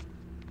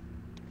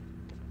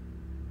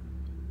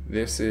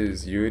 This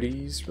is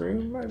Yuri's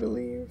room, I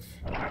believe.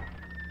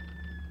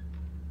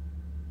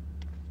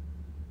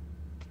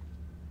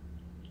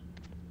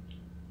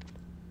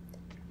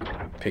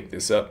 Pick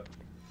this up.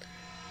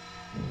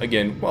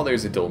 Again, while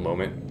there's a dull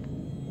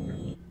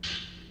moment.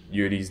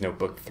 Yuri's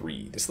notebook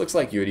 3. This looks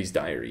like Yuri's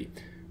diary.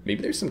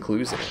 Maybe there's some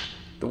clues in it.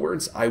 The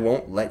words, "I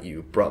won't let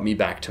you," brought me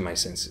back to my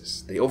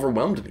senses. They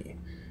overwhelmed me.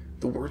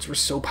 The words were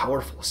so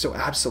powerful, so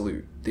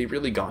absolute. They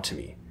really got to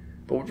me.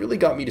 But what really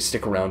got me to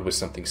stick around was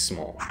something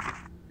small.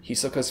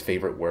 Hisoka's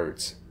favorite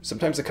words.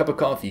 Sometimes a cup of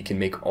coffee can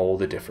make all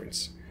the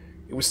difference.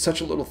 It was such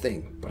a little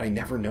thing, but I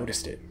never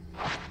noticed it.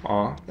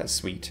 Aw, that's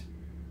sweet.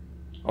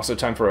 Also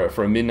time for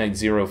a Midnight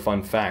Zero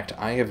fun fact.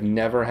 I have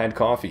never had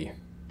coffee.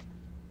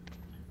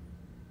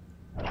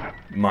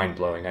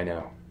 Mind-blowing, I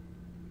know.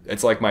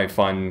 It's like my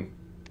fun,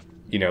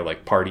 you know,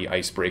 like party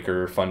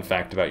icebreaker fun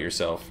fact about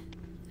yourself.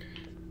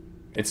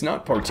 It's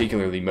not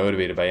particularly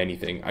motivated by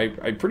anything. I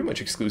pretty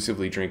much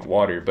exclusively drink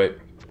water, but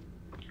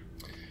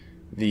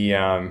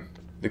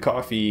the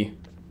coffee,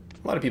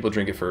 a lot of people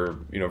drink it for,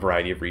 you know, a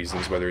variety of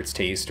reasons, whether it's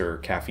taste or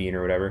caffeine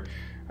or whatever.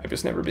 I've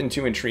just never been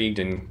too intrigued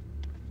and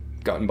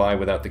gotten by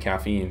without the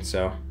caffeine,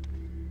 so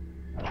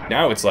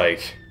now it's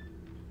like,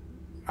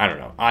 I don't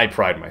know, I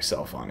pride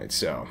myself on it,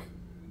 so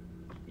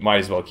might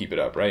as well keep it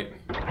up, right?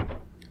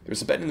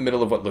 There's a bed in the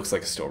middle of what looks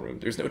like a storeroom.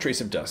 There's no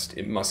trace of dust.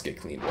 It must get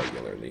cleaned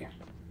regularly.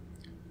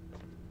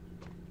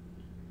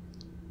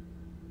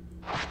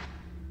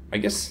 I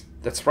guess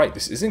that's right.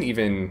 This isn't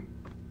even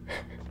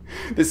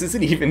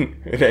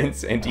an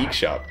antique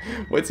shop.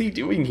 What's he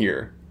doing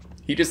here?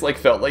 He just like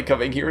felt like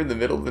coming here in the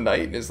middle of the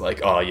night and is like,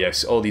 oh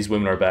yes, all these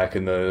women are back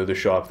in the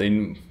shop. They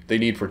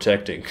need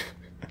protecting.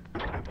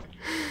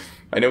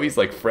 I know he's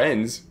like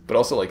friends, but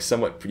also like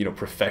somewhat, you know,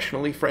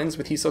 professionally friends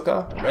with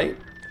Hisoka, right?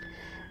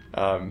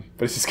 But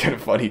it's just kind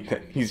of funny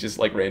that he's just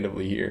like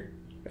randomly here,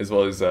 as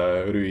well as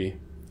Rui.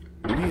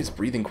 Rui is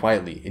breathing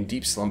quietly in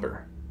deep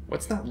slumber.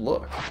 What's that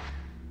look?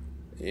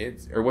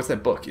 Or what's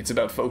that book? It's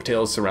about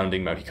folktales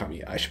surrounding Mount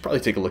Hikami. I should probably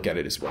take a look at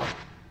it as well.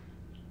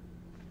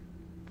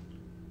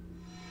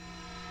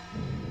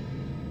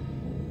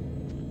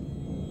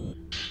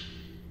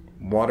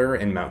 Water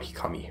and Mount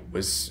Hikami.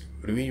 Was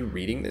Rui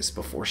reading this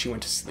before she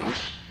went to sleep?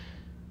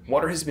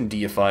 Water has been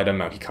deified on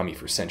Mount Hikami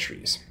for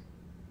centuries.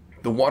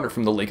 The water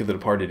from the Lake of the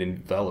Departed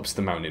envelops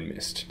the mountain in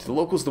mist. To the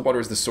locals, the water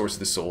is the source of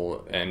the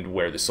soul and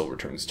where the soul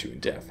returns to in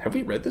death. Have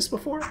we read this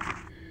before?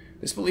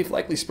 This belief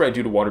likely spread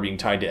due to water being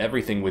tied to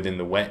everything within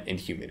the wet and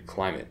humid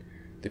climate.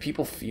 The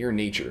people fear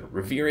nature,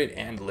 revere it,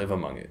 and live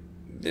among it.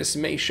 This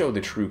may show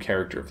the true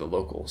character of the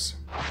locals.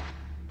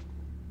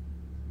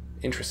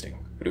 Interesting.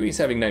 Rui's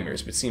having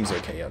nightmares, but seems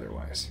okay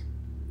otherwise.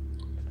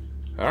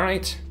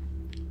 Alright.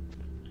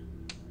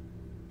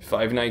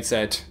 5 nights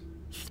at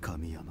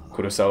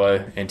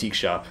Kurosawa Antique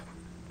Shop.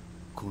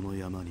 この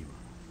山には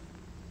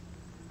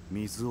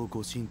水を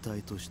ご神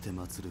体として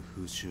祀る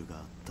風習があ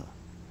った。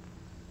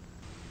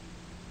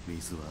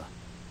水は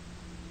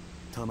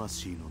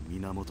魂の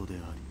源であ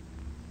り、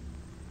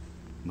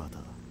また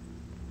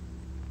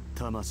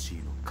魂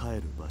の帰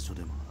る場所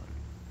でも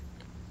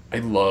あ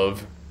る。 I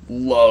love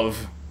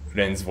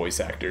Ren's voice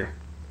actor.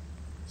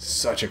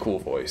 Such a cool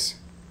voice.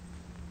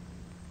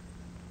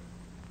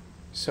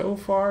 So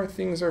far,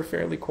 things are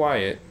fairly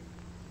quiet.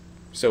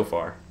 So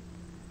far.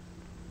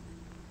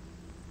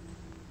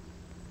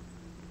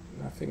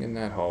 Nothing in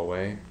that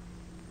hallway.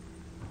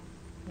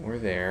 Or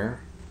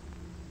there.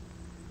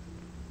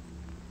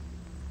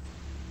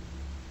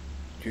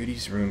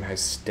 Judy's room has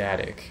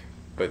static,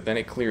 but then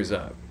it clears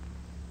up.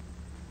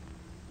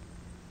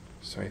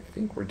 So I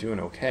think we're doing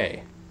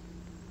okay.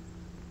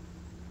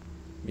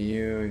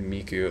 Miyu and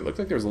Miku. It looked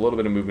like there was a little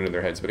bit of movement in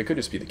their heads, but it could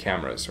just be the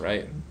cameras,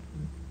 right?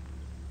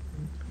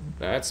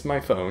 That's my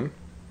phone.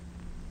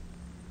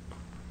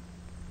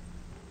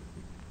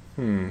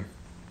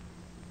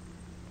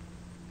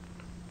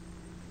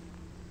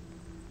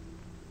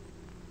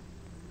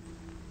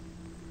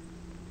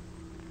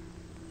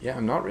 Yeah,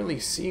 I'm not really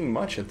seeing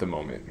much at the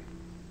moment.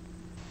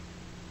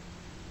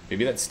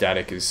 Maybe that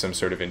static is some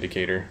sort of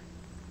indicator.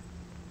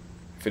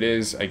 If it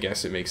is, I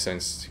guess it makes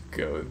sense to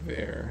go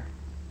there.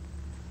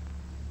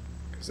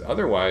 Because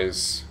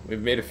otherwise,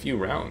 we've made a few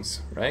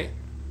rounds, right?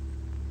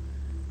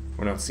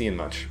 We're not seeing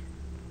much.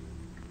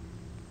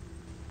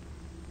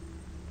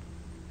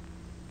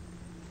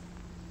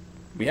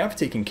 We have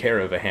taken care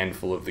of a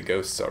handful of the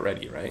ghosts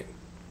already, right?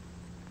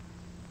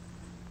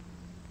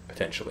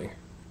 Potentially.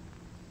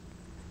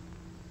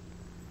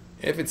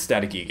 If it's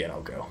staticky again,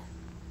 I'll go.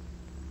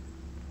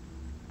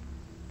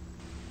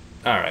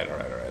 Alright.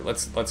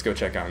 Let's go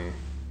check on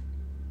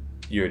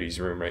Yuri's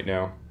room right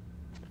now.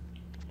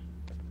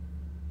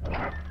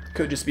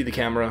 Could just be the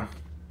camera,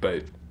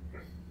 but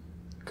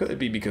could it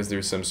be because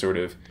there's some sort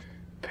of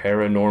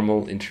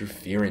paranormal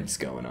interference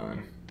going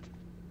on?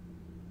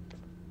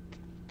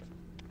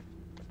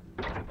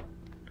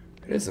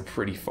 It is a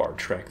pretty far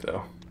trek,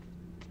 though.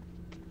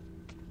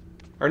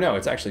 Or no,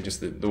 it's actually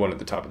just the one at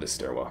the top of this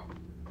stairwell.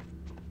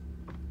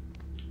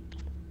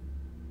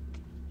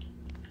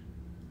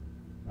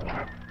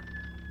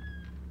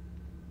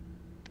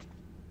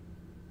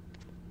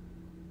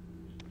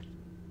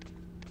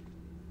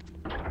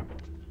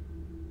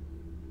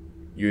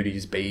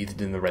 Yuri's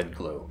bathed in the red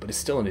glow, but is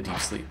still in a deep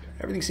sleep.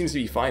 Everything seems to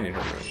be fine in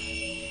her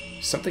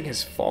room. Something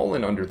has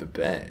fallen under the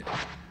bed.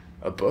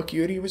 A book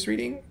Yuri was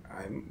reading?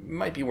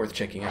 Might be worth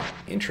checking out.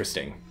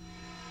 Interesting.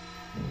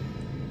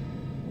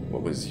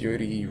 What was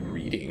Yuri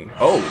reading?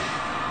 Oh!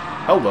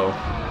 Hello.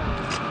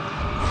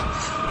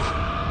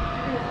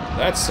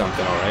 That's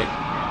something, alright.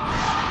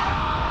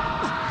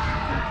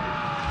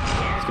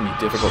 It's gonna be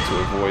difficult to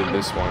avoid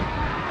this one.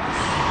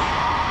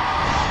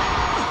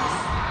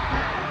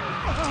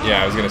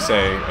 Yeah, I was gonna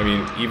say, I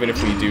mean, even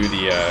if we do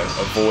the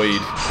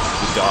avoid,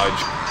 the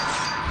dodge,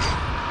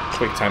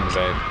 quick time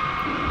event,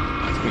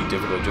 it's gonna be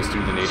difficult just due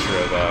to the nature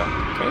of,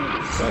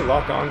 can I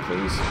lock on,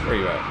 please? Where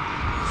are you at?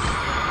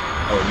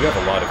 Oh, and you have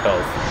a lot of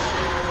health.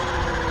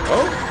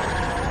 Oh,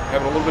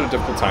 having a little bit of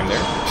difficult time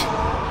there.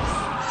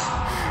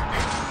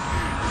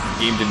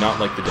 The game did not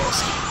like the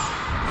desk.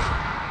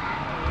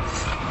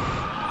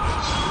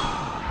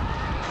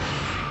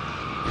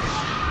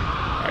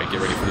 Alright, get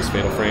ready for this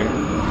fatal frame.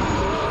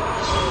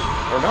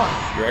 Or not.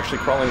 You're actually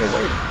crawling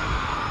away.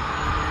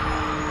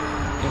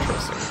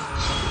 Interesting.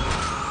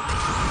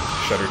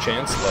 Shutter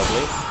chance.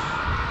 Lovely.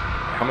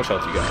 How much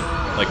health you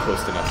got? Like,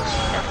 close to nothing.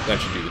 Alright,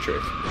 that should do the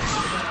trick.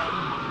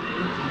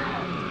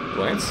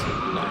 Glance?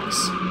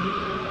 Nice.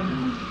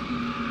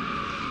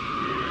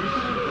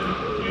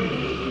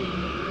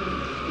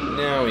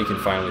 Now we can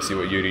finally see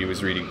what Yuri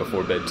was reading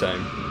before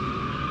bedtime.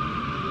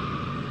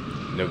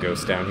 No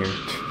ghosts down here.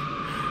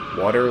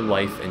 Water,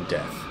 life, and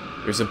death.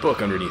 There's a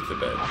book underneath the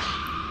bed.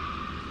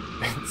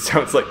 It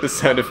sounds like the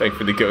sound effect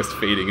for the ghost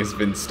fading has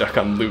been stuck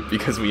on loop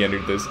because we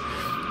entered this.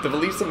 The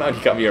beliefs of Mount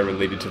Hikami are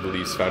related to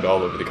beliefs found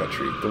all over the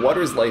country. The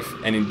water is life,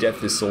 and in death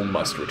his soul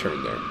must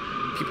return there.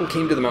 People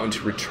came to the mountain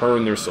to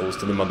return their souls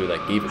to the mother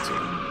that gave it to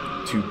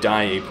them, to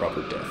die a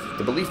proper death.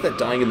 The belief that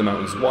dying in the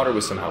mountain's water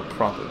was somehow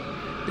proper.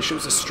 This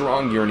shows a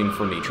strong yearning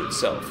for nature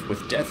itself,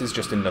 with death as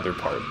just another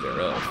part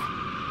thereof.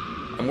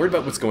 I'm worried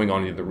about what's going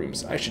on in the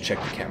rooms. I should check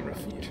the camera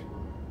feed.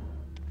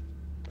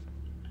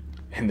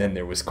 And then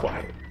there was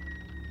quiet.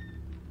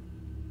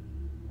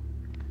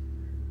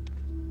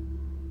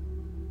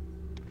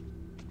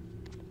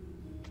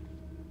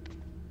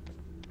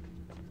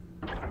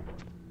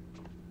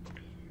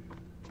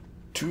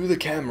 To the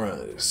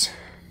cameras.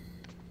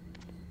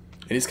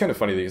 It is kind of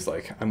funny that he's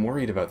like, I'm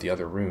worried about the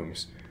other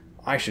rooms.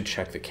 I should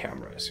check the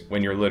cameras.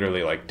 When you're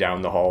literally like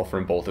down the hall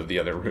from both of the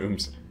other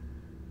rooms.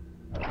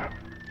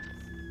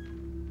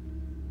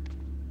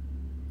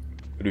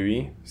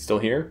 Rui, still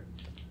here?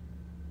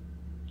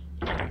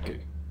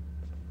 Good.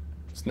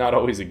 It's not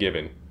always a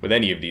given with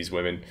any of these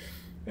women.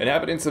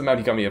 Inhabitants of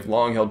Mount Hikami have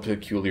long held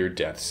peculiar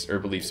deaths or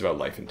beliefs about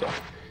life and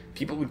death.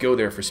 People would go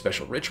there for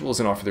special rituals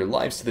and offer their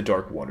lives to the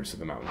dark waters of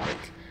the mountain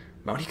lake.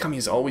 Mount Hikami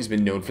has always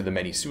been known for the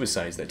many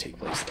suicides that take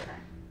place there.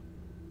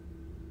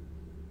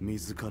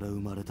 水から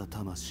生まれた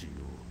魂を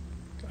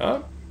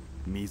Huh?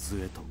 水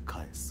へと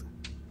返す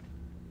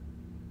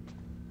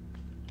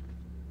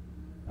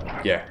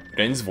Yeah,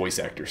 Ren's voice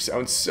actor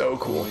sounds so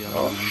cool. 親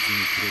Oh, の水に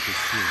触れて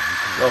死を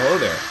oh 迎え hello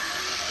there.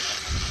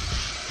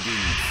 輪に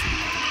する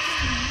こと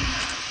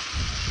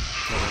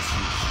で正しい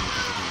死に方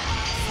で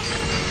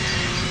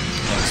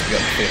あ Nice, we got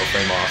the fatal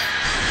frame off.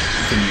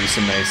 We can use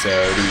some nice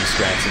Rui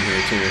strats in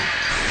here too.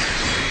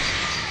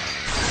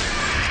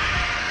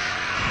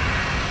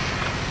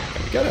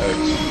 And we got a...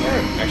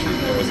 actually,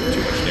 there wasn't too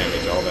much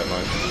damage, all that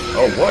much.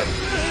 Oh, what?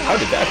 How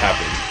did that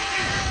happen?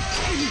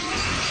 Did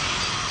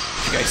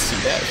you guys see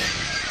that?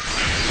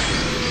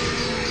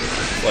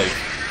 It's like,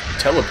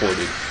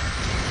 teleported.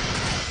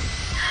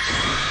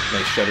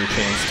 Nice shutter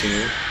chance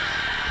too.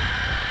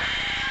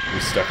 We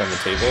stuck on the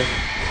table.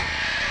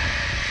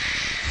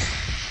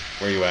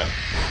 Where are you at?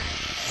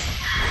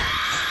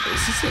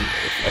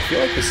 I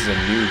feel like this is a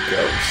new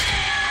ghost.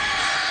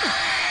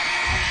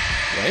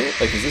 Right?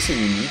 Like, is this a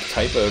unique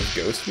type of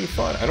ghost we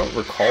fought? I don't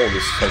recall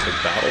this type of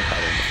battle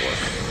pattern before.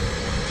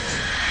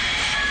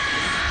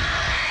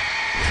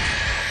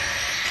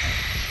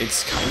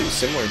 It's kind of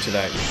similar to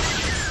that...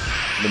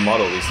 The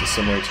model at least is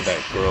similar to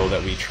that girl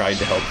that we tried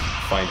to help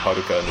find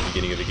Haruka in the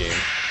beginning of the game.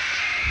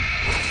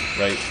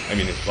 Right? I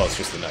mean, well, it's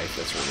just the knife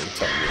that's really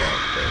telling me that,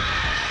 but...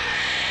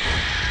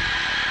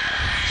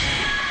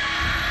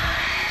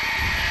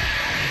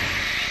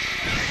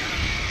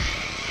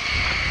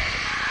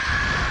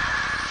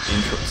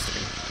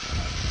 Interesting.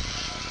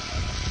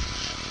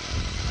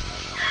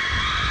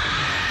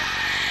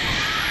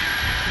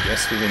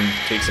 Guess we can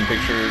take some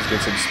pictures,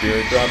 get some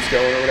spirit drops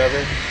going or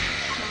whatever.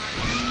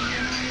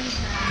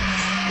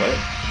 What?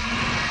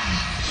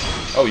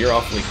 Oh, you're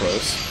awfully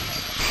close.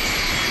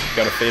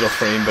 Got a fatal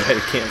frame, but I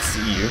can't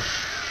see you.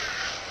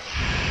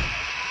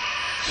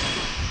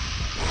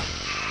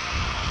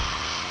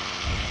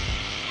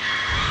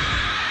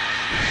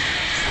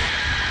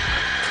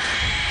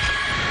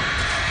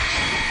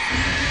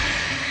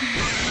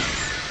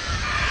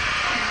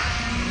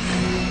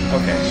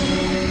 Okay,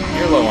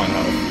 you're low on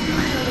health.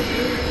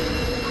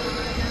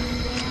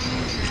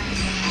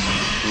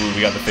 Ooh, we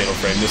got the fatal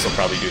frame. This will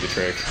probably do the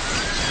trick.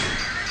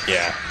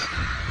 Yeah.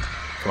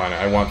 Come on,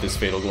 I want this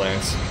fatal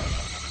glance.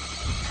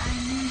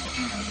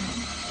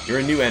 You're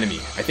a new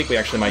enemy. I think we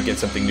actually might get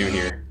something new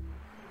here.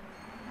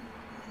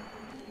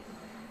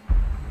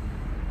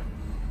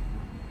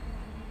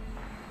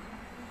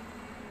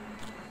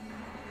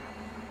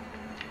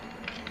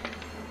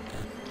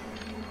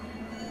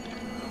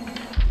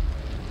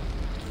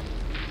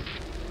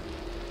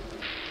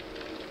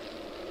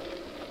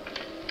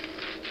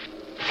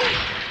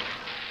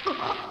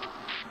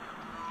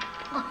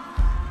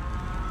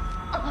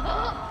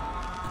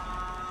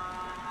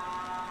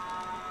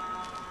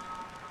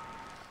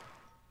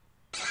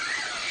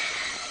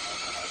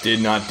 Did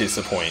not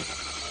disappoint.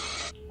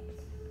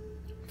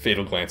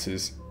 Fatal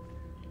glances.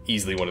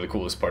 Easily one of the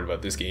coolest part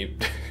about this game.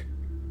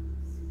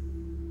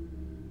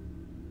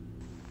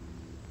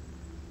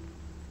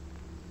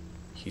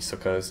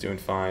 Hisoka's doing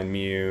fine.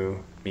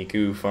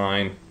 Miku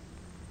fine.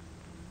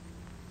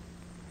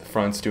 The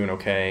front's doing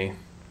okay.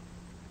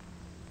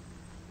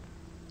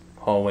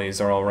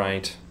 Hallways are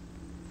alright.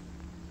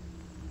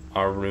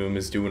 Our room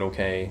is doing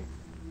okay.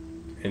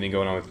 Anything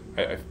going on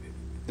with...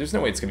 there's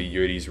no way it's gonna be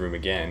Yuri's room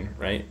again,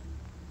 right?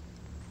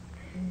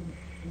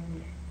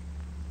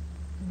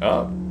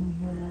 Oh.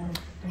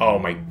 Oh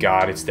my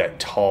god, it's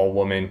that tall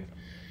woman.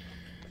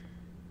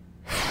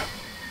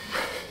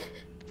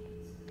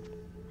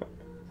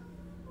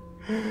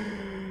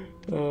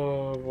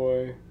 Oh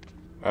boy.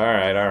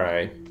 Alright,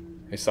 alright.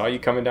 I saw you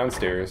coming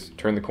downstairs.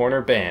 Turn the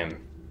corner,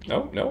 bam.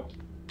 No, no.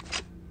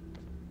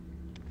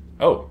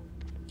 Oh.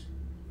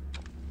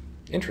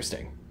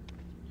 Interesting.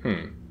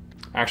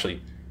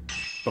 Actually,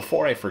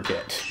 before I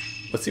forget,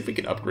 let's see if we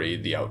can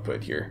upgrade the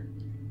output here.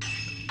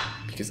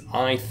 Because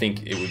I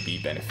think it would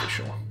be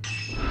beneficial.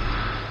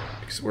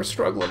 Because we're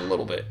struggling a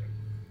little bit.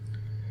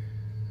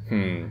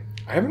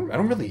 I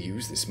don't really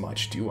use this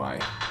much, do I?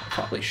 I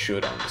probably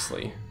should,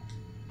 honestly.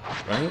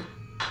 Right?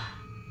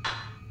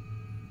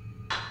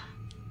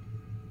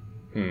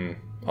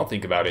 I'll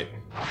think about it.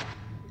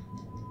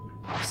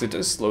 Because it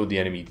does slow the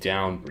enemy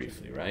down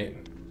briefly, right?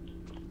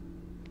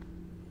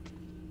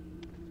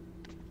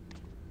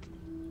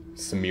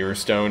 Some mirror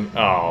stone.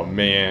 Oh,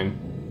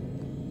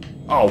 man.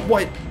 Oh,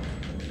 what?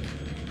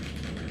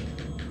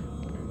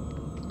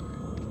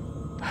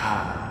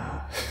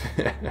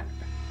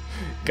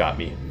 Got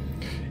me.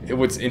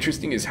 What's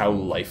interesting is how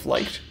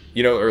lifelike,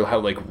 you know, or how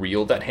like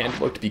real that hand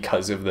looked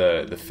because of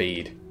the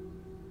fade.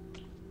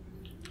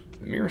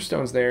 The mirror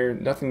stone's there.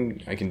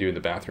 Nothing I can do in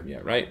the bathroom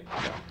yet, right?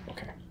 No.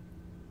 Okay.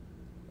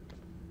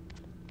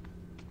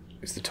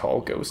 Is the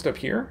tall ghost up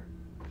here?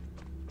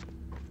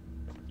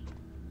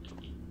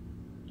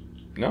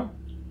 No?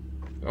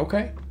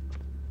 Okay.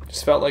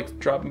 Just felt like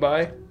dropping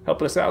by,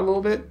 helping us out a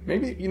little bit.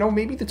 Maybe, you know,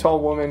 maybe the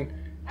tall woman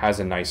has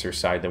a nicer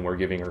side than we're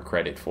giving her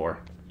credit for.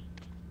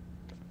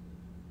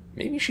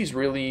 Maybe she's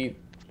really,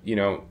 you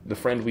know, the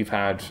friend we've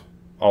had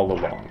all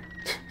along.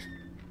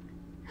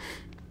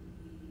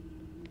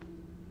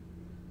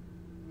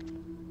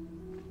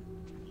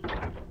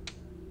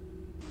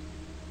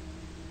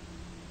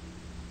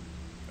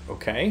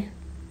 Okay.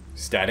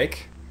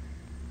 Static.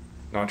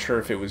 Not sure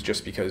if it was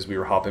just because we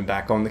were hopping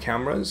back on the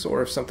cameras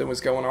or if something was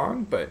going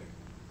on, but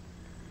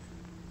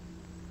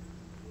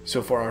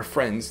so far our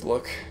friends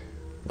look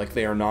like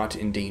they are not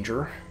in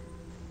danger.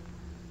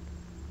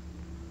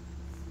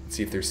 Let's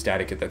see if there's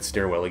static at that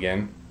stairwell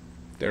again.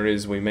 If there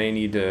is, we may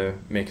need to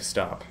make a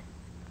stop.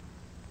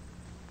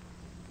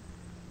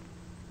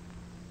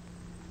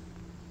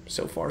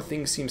 So far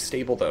things seem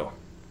stable though.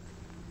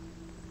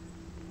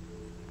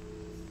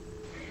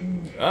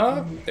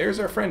 There's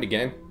our friend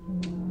again.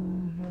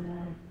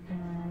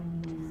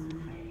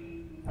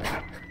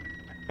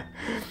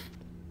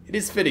 It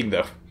is fitting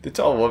though. The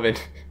tall woman,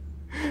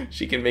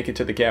 she can make it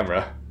to the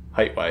camera,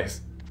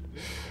 height-wise.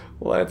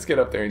 Let's get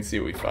up there and see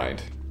what we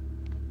find.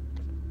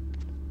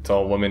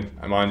 Tall woman,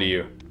 I'm on to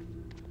you.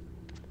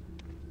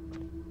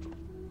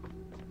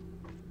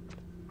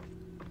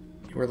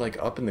 You were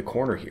like up in the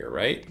corner here,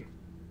 right?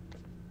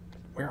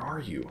 Where are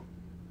you?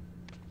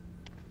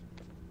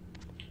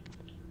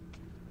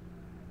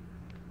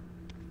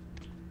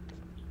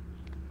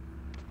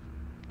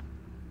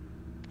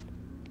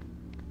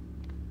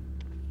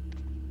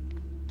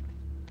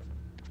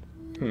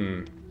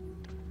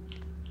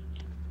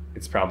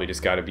 It's probably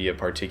just got to be a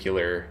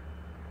particular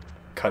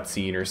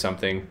cutscene or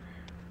something.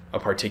 A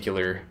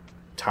particular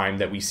time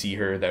that we see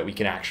her, that we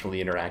can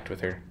actually interact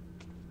with her.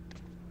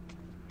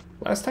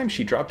 Last time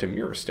she dropped a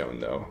mirror stone,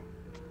 though.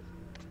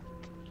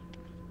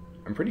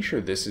 I'm pretty sure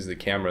this is the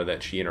camera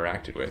that she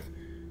interacted with.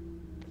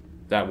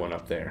 That one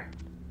up there.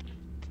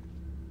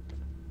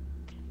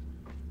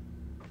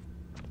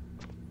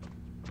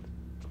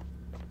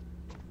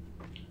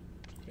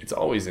 It's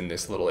always in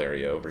this little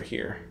area over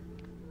here.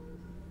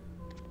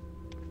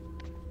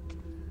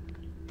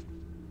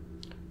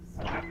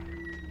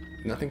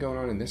 Nothing going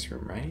on in this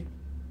room, right?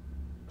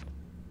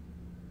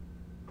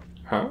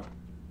 Huh?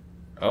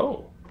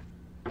 Oh.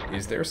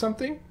 Is there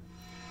something?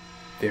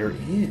 There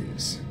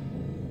is.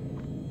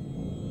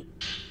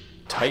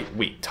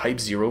 Type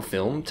 0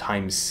 film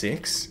times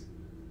 6?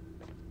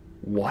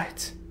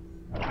 What?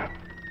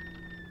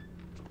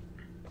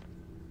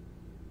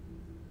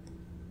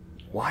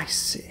 Why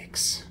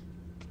 6?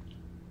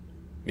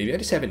 Maybe I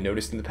just haven't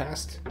noticed in the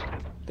past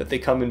that they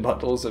come in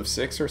bundles of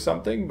 6 or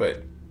something,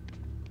 but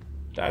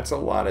that's a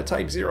lot of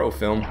Type 0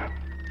 film.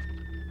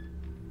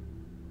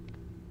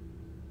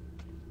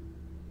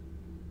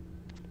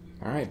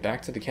 Alright,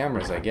 back to the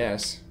cameras, I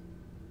guess.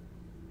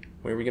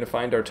 Where are we going to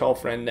find our tall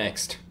friend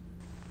next?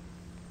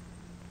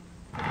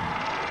 What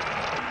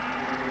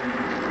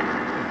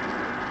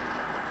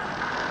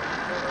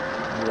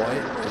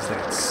is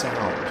that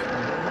sound?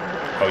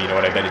 Oh, you know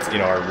what? I bet it's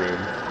in our room.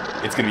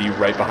 It's going to be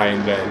right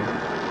behind Ben.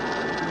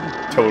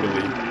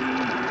 Totally.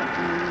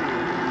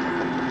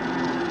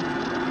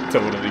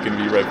 Totally going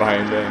to be right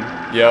behind Ben.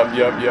 Yep,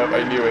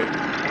 I knew it.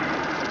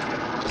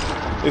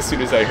 As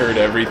soon as I heard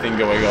everything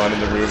going on in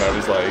the room, I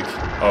was like,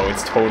 oh,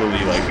 it's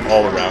totally, like,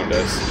 all around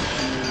us.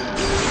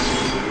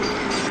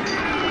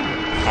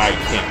 I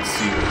can't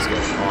see what's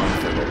going on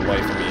for the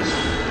life of me.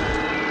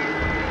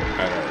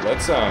 Alright,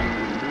 let's,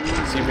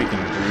 see if we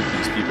can group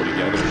these people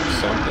together or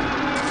something.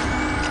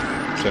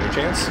 Shutter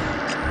chance?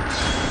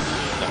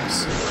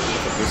 Nice.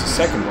 There's a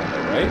second one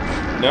though, right?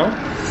 No?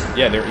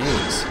 Yeah, there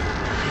is.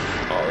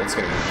 Oh, that's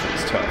gonna make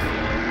things tough.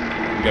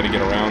 We gotta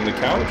get around the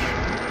couch.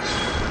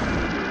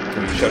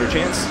 Can we shutter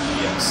chance?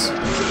 Yes.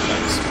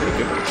 Nice. Pretty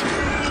good one too.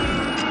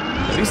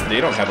 At least they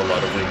don't have a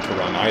lot of room to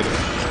run either.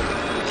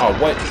 Oh,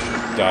 what?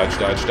 Dodge,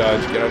 dodge,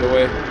 dodge. Get out of the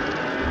way.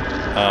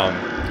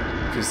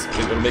 Because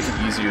it'll make it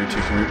easier to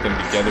group them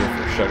together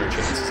for shutter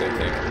chances, I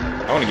think.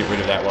 I want to get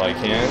rid of that while I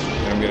can,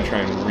 and I'm going to try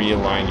and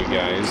realign you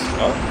guys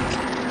up.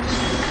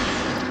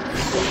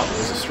 Wow,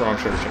 there's a strong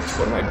shutter chance.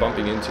 What am I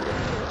bumping into?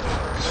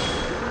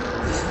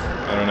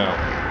 I don't know.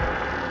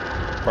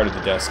 Part of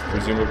the desk,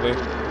 presumably.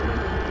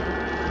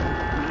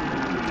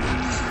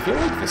 I feel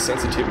like the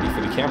sensitivity for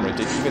the camera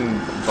didn't even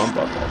bump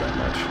up all that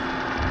much.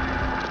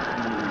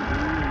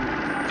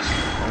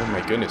 Oh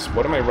my goodness,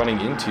 what am I running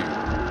into?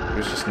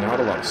 There's just not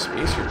a lot of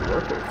space here to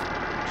work with.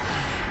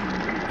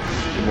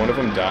 Did one of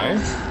them die?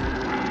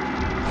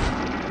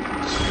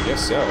 I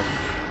guess so.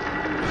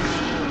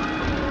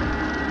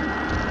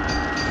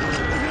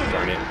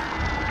 Darn it.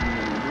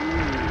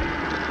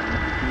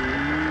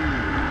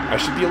 I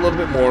should be a little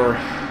bit more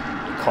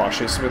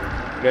cautious with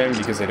Then,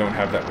 because I don't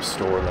have that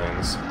restore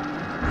lens.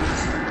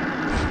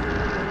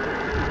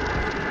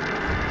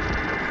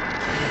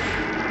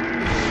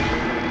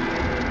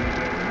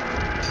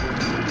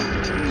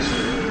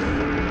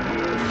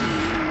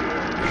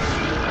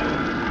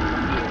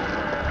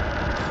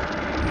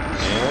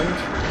 And...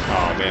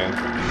 oh man.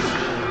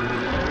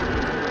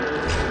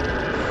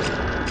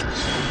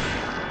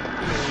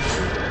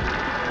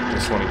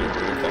 Just want to get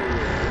rid of that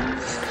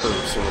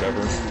curse or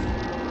whatever.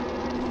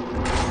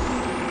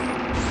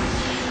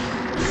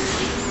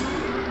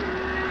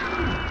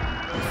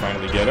 And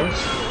finally get him.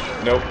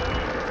 Nope.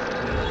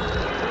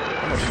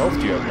 How much health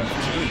do you have left?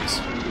 Jeez.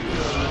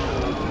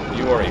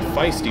 You are a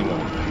feisty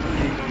one.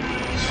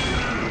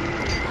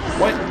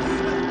 What?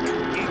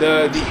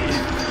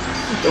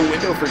 The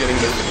window for getting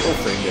the fatal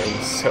frame there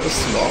was so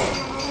small.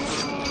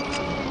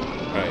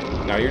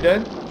 Alright, now you're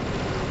dead?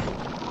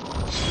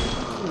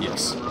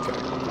 Yes, okay.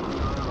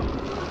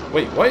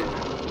 Wait, what?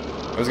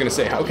 I was gonna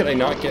say, how could I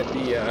not get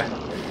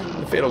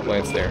the fatal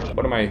glance there?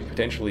 What am I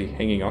potentially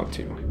hanging on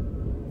to?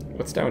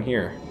 What's down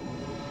here?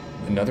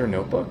 Another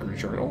notebook or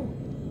journal?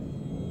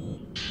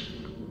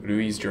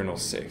 Rui's Journal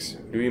 6.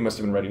 Rui must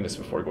have been writing this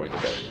before going to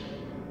bed.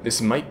 This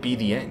might be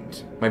the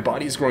end. My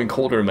body is growing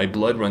colder and my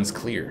blood runs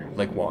clear,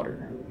 like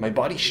water. My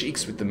body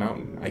shakes with the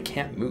mountain. I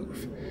can't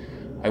move.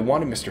 I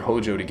wanted Mr.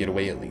 Hojo to get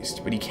away at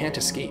least, but he can't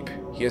escape.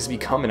 He has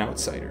become an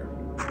outsider.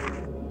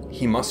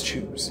 He must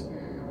choose.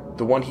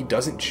 The one he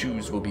doesn't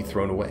choose will be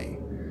thrown away.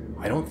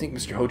 I don't think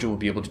Mr. Hojo will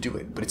be able to do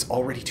it, but it's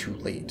already too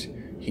late.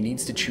 He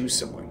needs to choose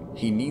someone.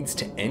 He needs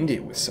to end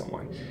it with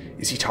someone.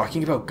 Is he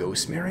talking about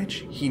ghost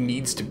marriage? He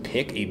needs to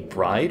pick a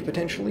bride,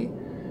 potentially?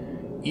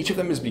 Each of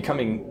them is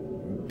becoming,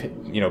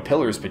 you know,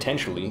 pillars,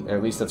 potentially.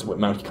 At least that's what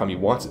Mount Kami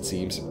wants, it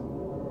seems.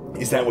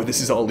 Is that what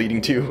this is all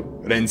leading to?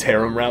 Ren's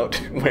harem route,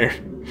 where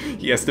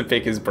he has to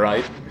pick his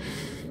bride?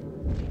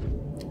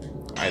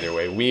 Either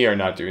way, we are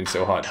not doing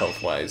so hot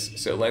health-wise,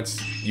 so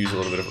let's use a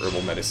little bit of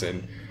herbal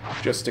medicine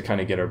just to kind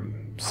of get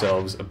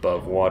ourselves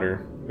above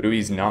water.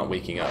 Rui's not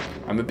waking up.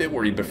 I'm a bit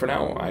worried, but for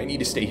now, I need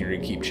to stay here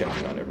and keep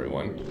checking on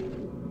everyone.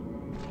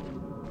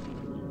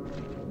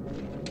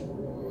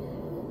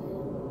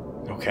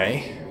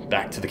 Okay,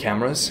 back to the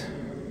cameras.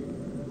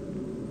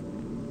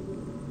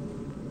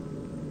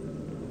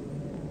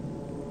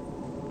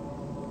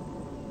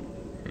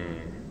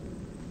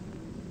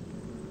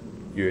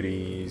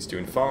 Yuri's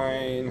doing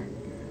fine.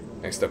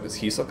 Next up is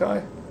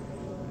Hisoka.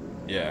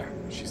 Yeah,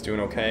 she's doing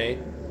okay.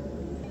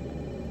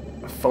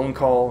 A phone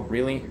call,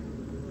 really?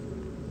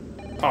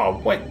 Oh,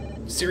 what?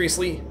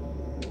 Seriously?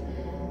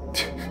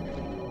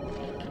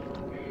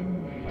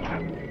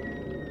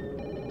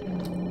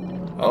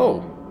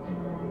 Oh.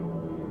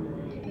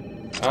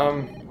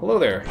 Hello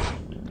there.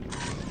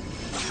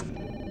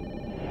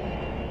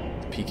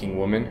 Peeking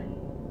woman.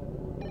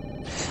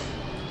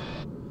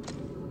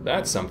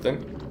 That's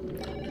something.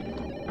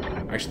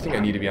 I actually think I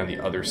need to be on the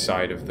other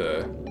side of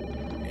the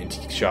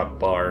antique shop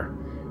bar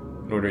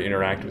in order to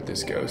interact with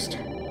this ghost.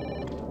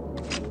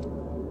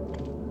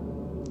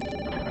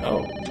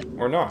 Oh,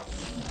 or not.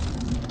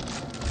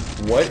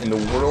 What in the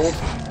world?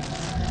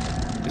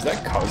 Is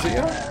that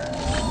Kazuya?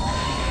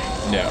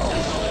 No.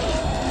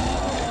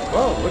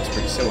 Well, it looks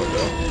pretty similar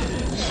though.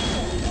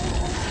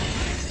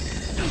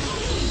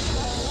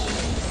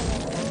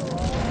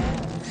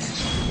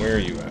 Where are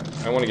you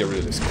at? I want to get rid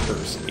of this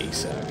curse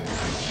ASAP.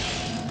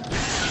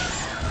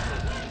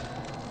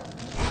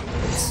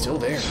 It's still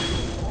there.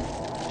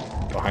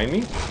 Behind me?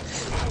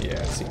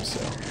 Yeah, it seems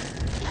so.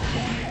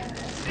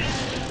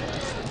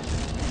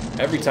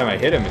 Every time I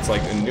hit him, it's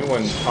like a new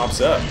one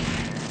pops up.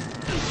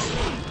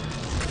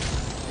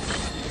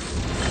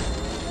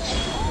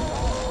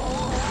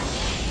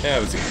 Yeah,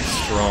 it was a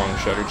strong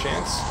shutter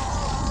chance.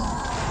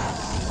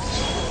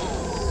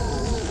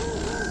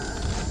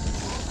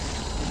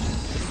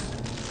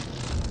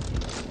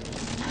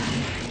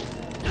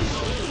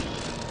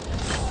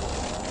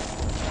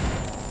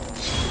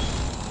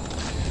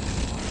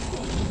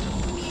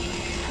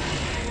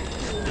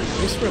 At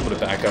least we're able to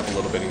back up a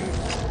little bit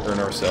and earn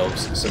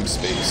ourselves some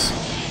space.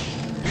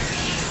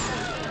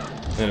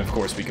 And then, of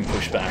course, we can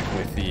push back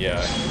with the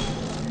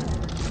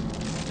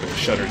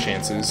shutter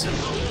chances.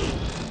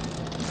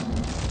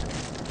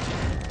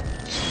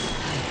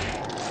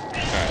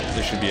 Alright,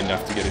 this should be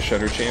enough to get a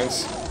shutter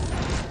chance.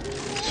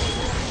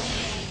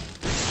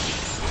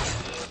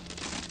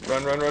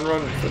 Run, run, run,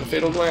 run for the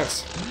fatal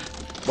glance.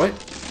 What?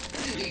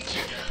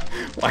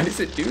 Why does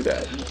it do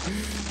that?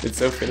 It's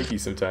so finicky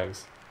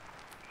sometimes.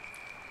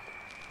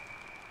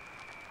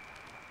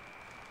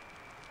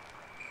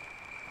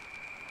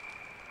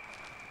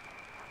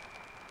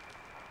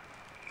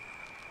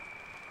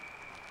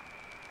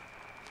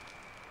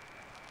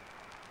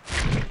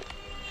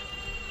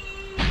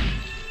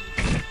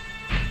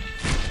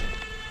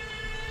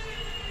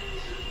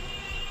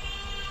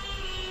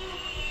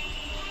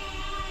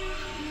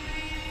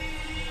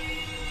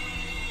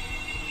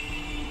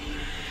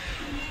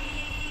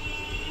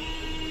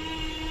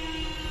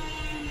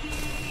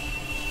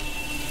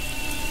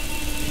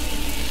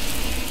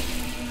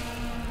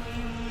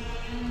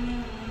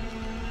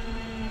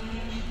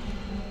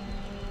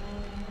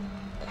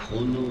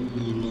 の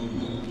者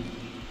も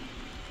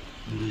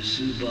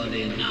結ば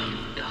れなん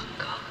だ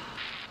か。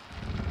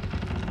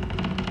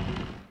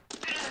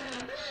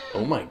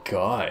 Oh my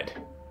god.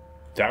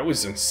 That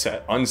was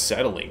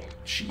unsettling.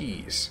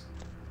 Jeez.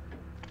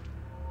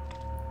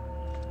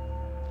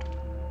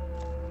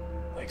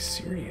 Like,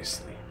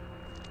 seriously.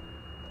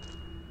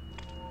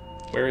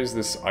 Where is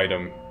this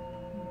item?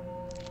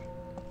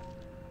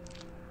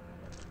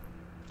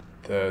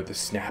 The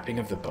snapping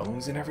of the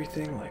bones and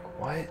everything? Like,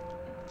 what?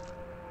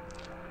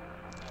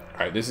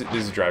 Alright, this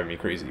is driving me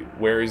crazy.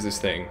 Where is this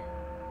thing?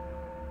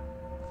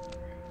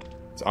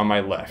 It's on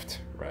my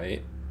left,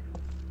 right?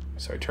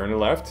 So I turn to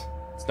left.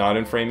 It's not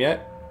in frame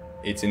yet.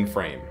 It's in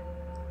frame.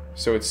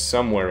 So it's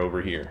somewhere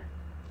over here.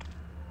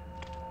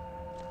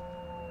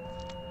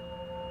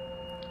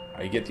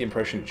 I get the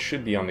impression it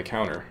should be on the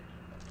counter.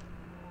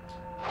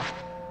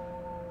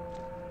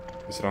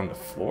 Is it on the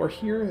floor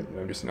here that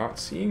I'm just not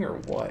seeing, or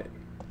what?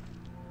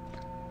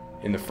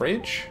 In the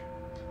fridge?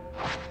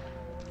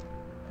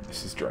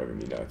 This is driving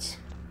me nuts.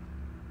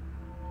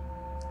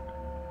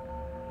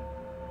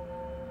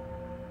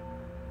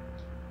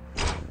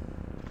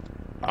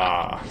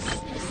 Ah.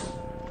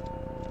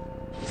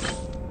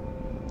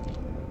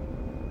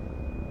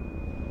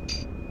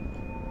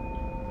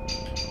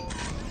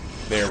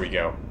 There we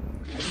go.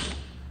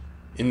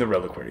 In the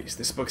reliquaries.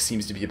 This book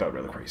seems to be about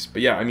reliquaries.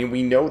 But yeah, I mean,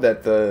 we know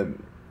that the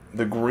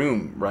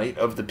groom, right,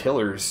 of the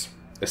pillars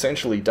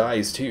essentially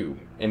dies too,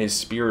 and his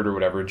spirit or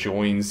whatever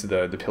joins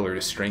the pillar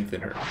to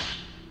strengthen her.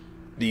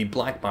 The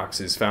black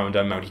boxes found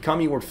on Mount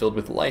Hikami were filled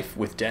with life,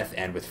 with death,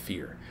 and with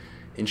fear.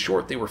 In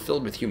short, they were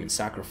filled with human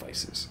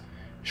sacrifices.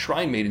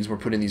 Shrine maidens were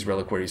put in these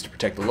reliquaries to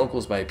protect the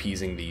locals by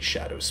appeasing the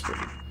Shadow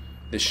Spring.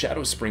 The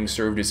Shadow Spring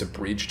served as a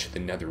bridge to the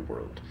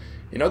Netherworld.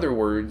 In other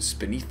words,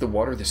 beneath the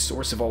water, the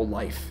source of all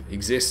life,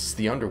 exists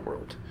the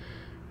underworld.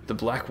 The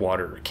Black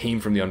Water came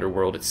from the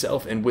underworld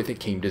itself, and with it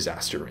came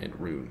disaster and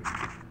ruin.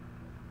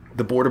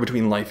 The border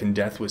between life and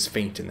death was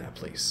faint in that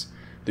place.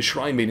 The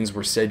Shrine Maidens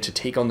were said to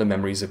take on the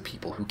memories of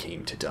people who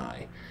came to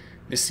die.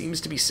 This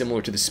seems to be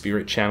similar to the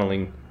spirit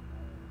channeling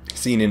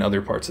seen in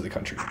other parts of the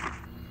country.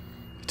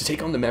 To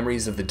take on the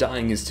memories of the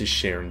dying is to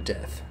share in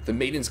death. The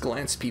maidens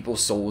glanced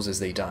people's souls as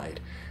they died,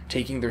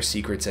 taking their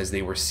secrets as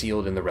they were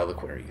sealed in the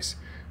reliquaries.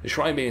 The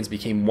Shrine Maidens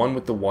became one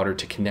with the water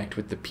to connect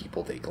with the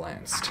people they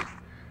glanced.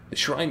 The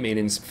Shrine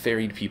Maidens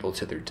ferried people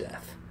to their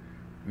death,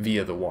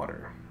 via the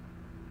water.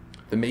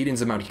 The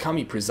Maidens of Mount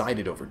Hikami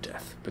presided over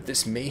death, but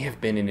this may have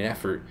been in an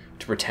effort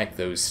to protect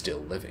those still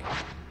living.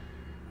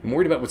 I'm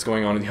worried about what's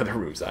going on in the other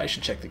rooms. I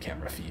should check the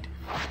camera feed.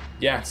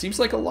 Yeah, it seems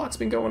like a lot's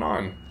been going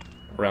on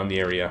around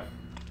the area.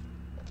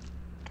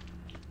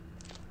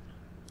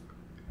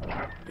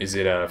 Is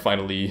it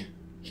finally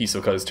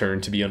Hisoka's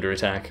turn to be under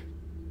attack?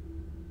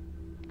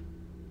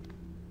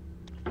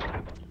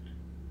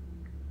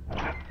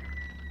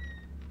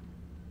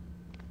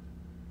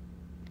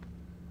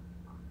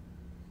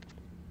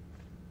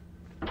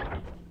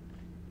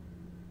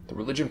 The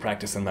religion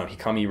practiced on Mount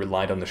Hikami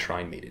relied on the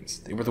Shrine Maidens.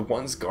 They were the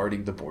ones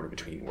guarding the border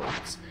between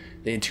worlds.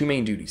 They had two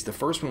main duties. The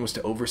first one was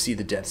to oversee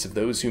the deaths of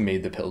those who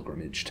made the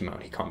pilgrimage to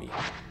Mount Hikami.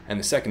 And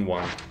the second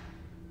one...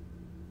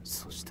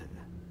 そして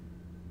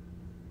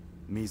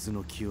水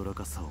の清ら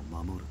かさを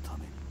守るた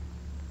め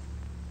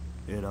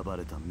に選ば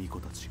れた巫女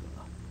たちが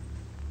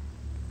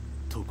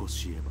常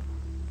しえば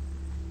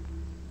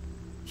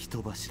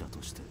人柱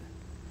として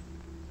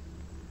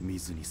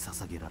水に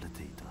捧げられ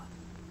ていた。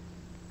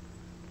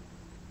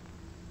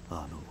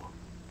あの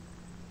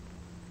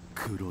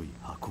黒い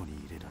箱に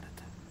入れられ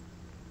て。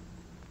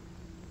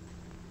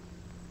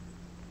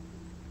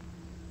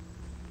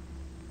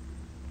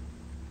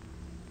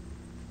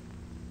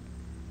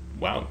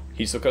Wow,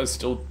 Hisoka's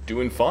still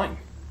doing fine.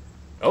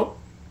 Oh,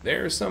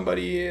 there's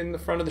somebody in the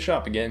front of the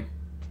shop again,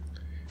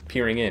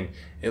 peering in.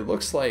 It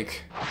looks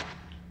like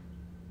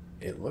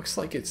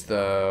it's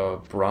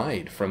the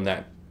bride from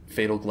that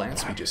fatal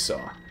glance we just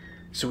saw.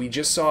 So we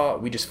just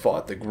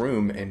fought the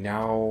groom, and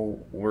now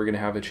we're gonna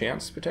have a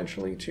chance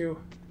potentially to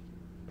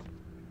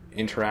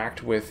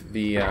interact with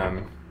the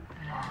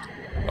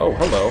oh,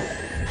 hello.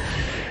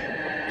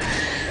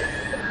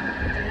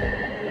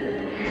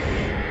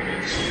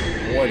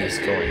 What is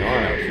going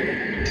on out here?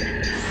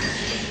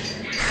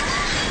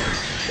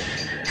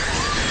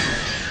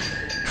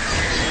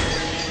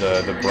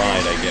 The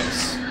bride, I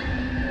guess.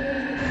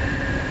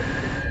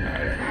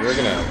 Alright, we're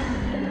gonna...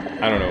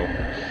 I don't know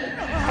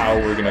how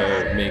we're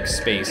gonna make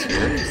space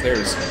here, because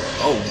there's...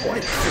 Oh,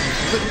 what?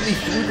 Literally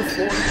through the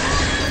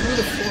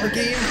floor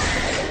game?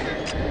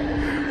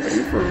 Are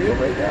you for real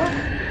right now?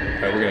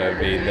 Alright, we're gonna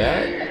evade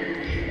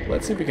that.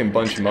 Let's see if we can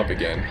bunch him up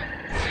again.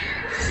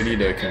 We need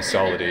to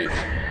consolidate.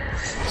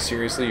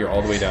 Seriously, you're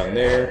all the way down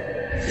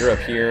there. You're up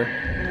here.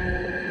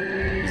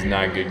 He's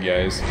not good,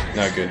 guys.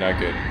 Not good, not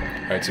good.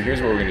 Alright, so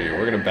here's what we're gonna do.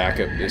 We're gonna back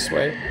up this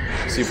way,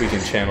 see if we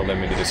can channel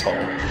them into this hall.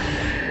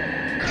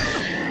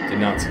 Did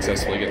not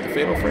successfully get the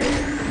fatal frame,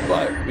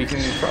 but we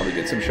can probably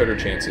get some shutter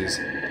chances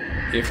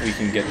if we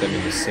can get them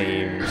in the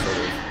same sort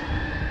of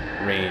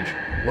range.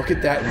 Look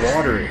at that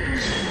water!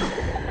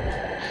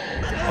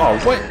 Oh,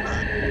 what?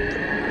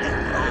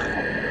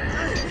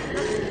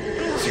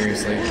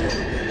 seriously.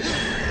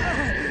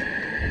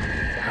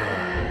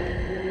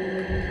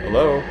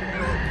 Hello?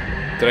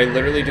 Did I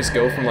literally just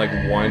go from like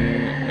one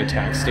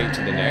attack state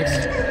to the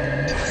next?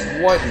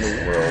 What in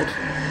the world?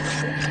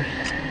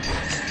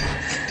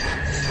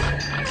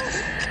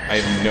 I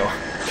have no...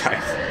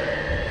 Guys.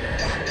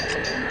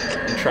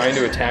 I'm trying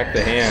to attack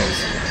the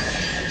hands.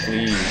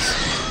 Please.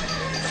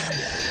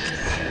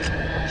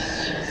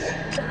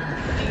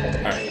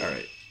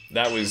 Alright.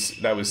 That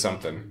was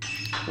something.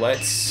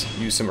 Let's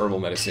use some herbal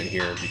medicine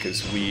here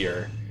because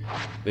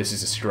this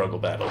is a struggle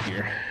battle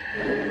here.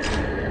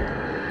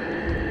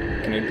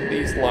 Can I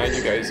please line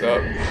you guys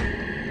up?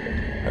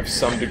 Have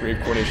some degree of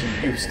coordination.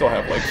 You still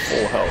have like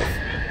full health.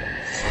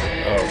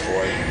 Oh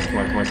boy. Come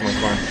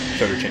on.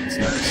 Shutter chains.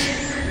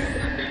 Nice.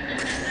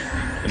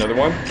 Another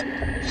one?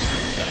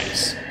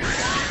 Nice.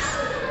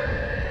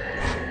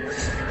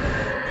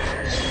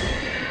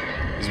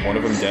 Is one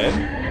of them dead?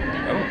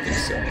 I don't think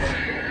so.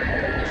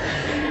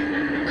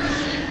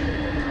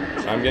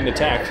 I'm getting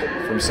attacked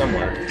from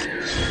somewhere.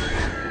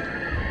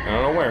 I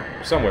don't know where.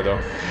 Somewhere though.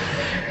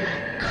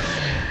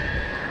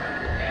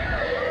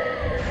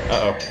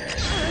 Uh-oh.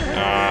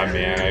 Ah,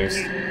 man, I was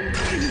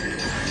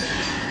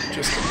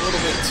just a little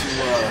bit too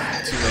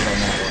late on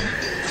that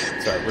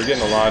one. Sorry, we're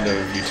getting a lot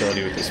of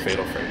utility with this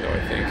fatal frame, though,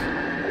 I think.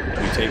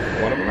 Can we take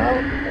one of them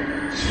out?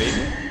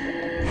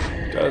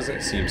 Maybe?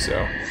 Doesn't seem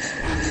so.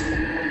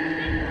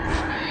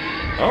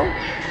 Oh?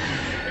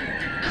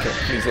 Okay,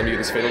 please let me get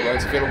this fatal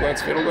glance.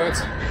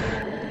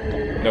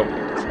 Nope.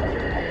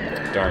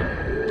 Darn.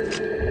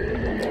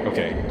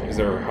 Okay,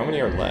 how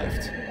many are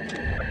left?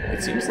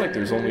 It seems like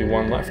there's only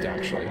one left,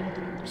 actually.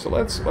 So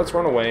let's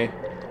run away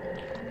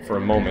for a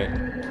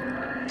moment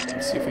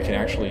and see if we can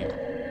actually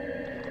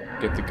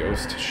get the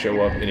ghost to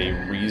show up in a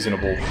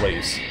reasonable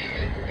place.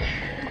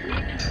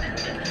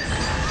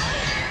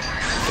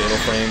 Fatal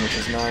frame, which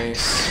is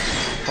nice.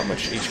 How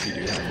much HP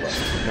do you have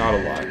left? Not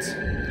a lot.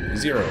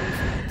 0, in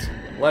fact.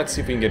 Let's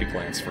see if we can get a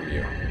glance from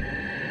you.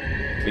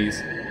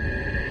 Please.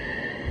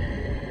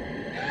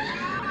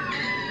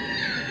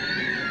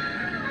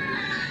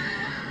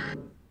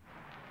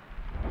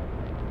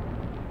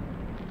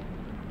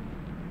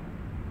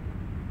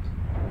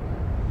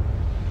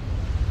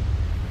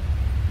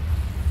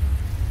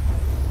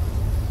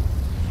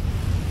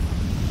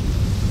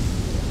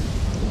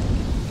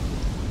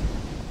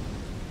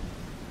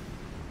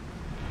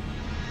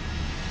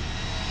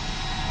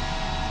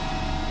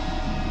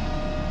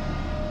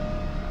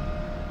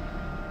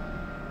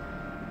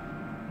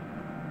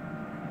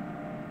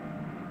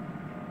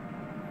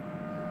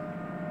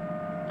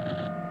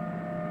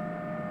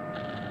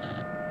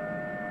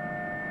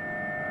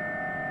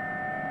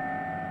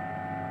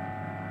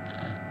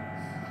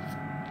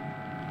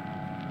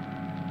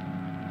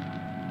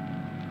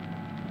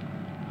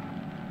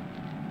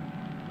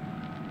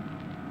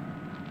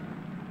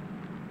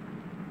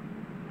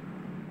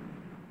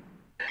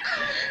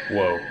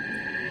 Whoa.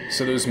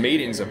 So those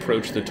maidens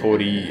approached the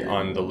Tori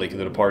on the Lake of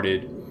the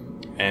Departed,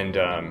 and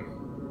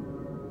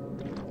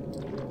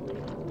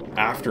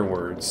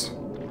afterwards,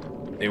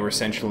 they were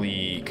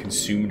essentially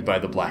consumed by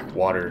the black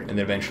water, and then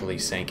eventually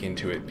sank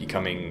into it,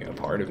 becoming a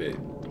part of it,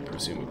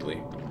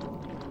 presumably.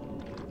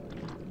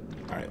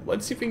 Alright,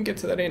 let's see if we can get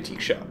to that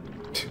antique shop.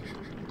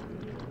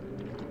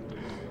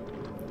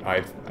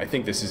 I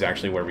think this is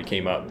actually where we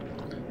came up.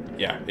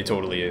 Yeah, it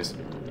totally is.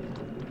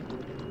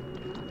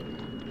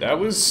 That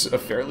was a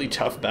fairly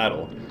tough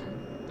battle.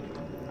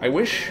 I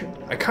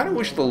kind of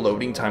wish the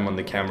loading time on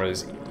the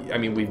cameras, I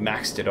mean, we've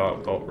maxed it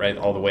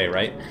all the way,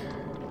 right?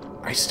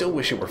 I still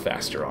wish it were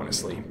faster,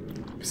 honestly.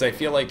 Because I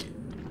feel like,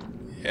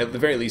 at the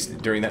very least,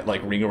 during that,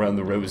 like, ring around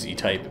the rosy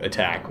type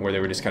attack, where they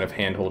were just kind of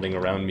hand-holding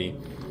around me,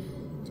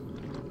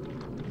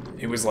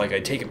 it was like,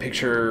 I'd take a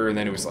picture, and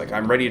then it was like,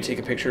 I'm ready to take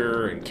a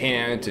picture, and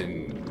can't,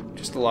 and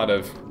just a lot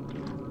of,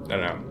 I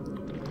don't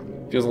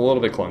know. Feels a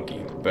little bit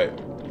clunky, but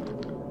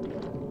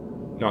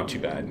not too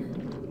bad.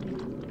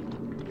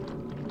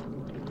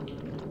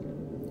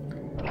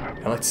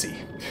 Now let's see.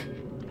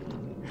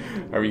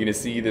 Are we gonna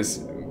see this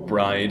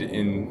bride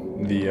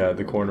in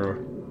the corner?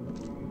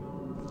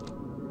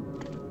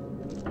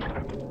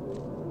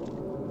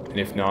 And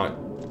if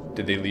not,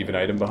 did they leave an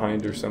item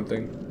behind or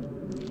something?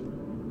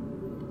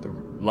 The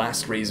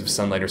last rays of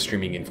sunlight are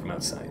streaming in from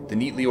outside. The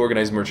neatly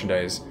organized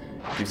merchandise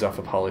gives off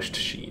a polished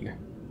sheen.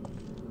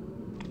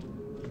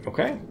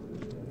 Okay.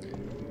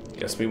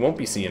 Guess we won't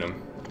be seeing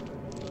them.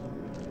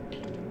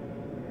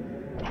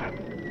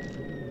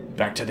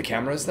 Back to the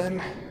cameras,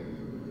 then?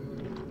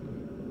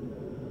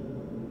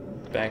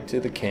 Back to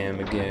the cam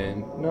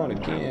again. Not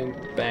again.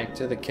 Back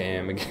to the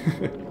cam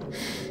again.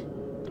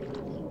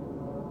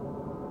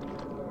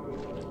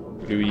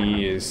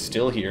 Louis is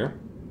still here.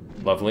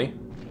 Lovely.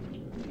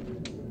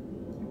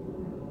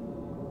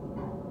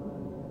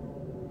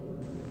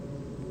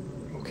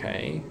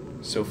 Okay.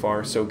 So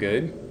far, so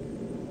good.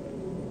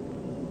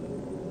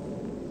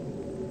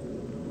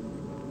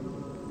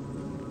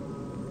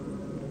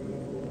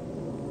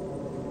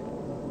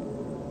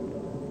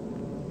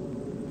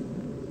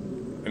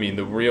 I mean,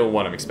 the real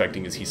one I'm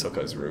expecting is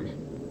Hisoka's room.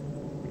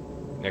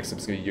 Next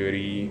up's gonna be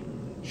Yuri.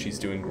 She's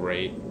doing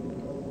great.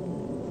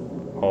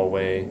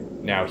 Hallway.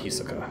 Now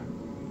Hisoka.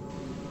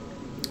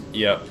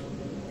 Yep.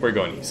 We're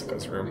going to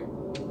Hisoka's room.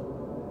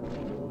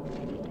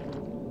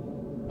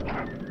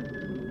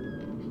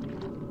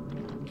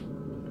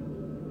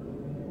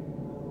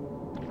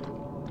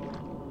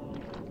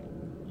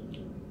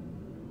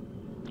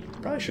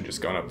 Probably should have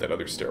just gone up that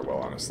other stairwell,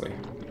 honestly.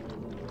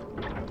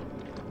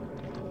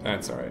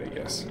 That's alright, I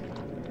guess.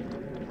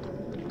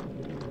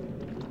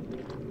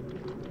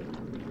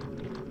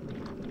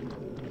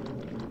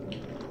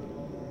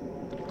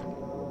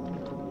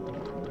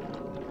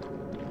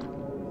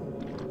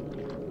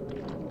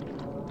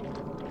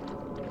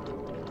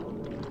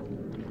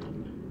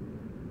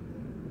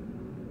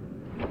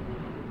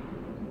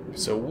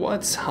 So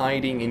what's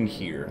hiding in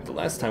here? The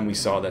last time we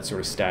saw that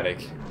sort of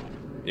static,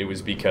 it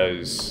was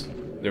because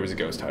there was a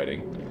ghost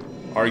hiding.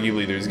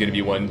 Arguably, there's going to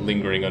be one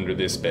lingering under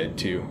this bed,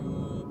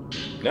 too.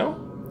 No?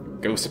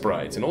 Ghost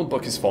Brides. An old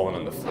book has fallen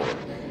on the floor.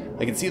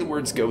 I can see the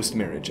words Ghost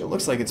Marriage. It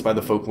looks like it's by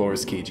the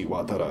folklorist Keiji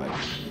Watarai.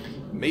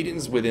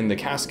 Maidens within the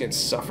casket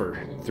suffer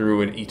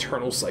through an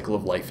eternal cycle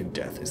of life and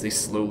death as they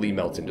slowly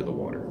melt into the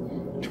water.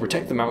 To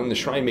protect the mountain, the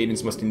shrine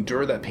maidens must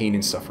endure that pain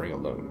and suffering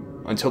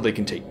alone, until they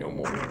can take no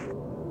more.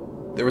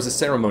 There was a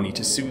ceremony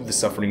to soothe the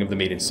suffering of the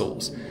maiden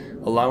souls,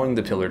 allowing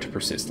the pillar to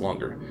persist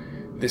longer.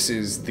 This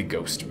is the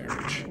Ghost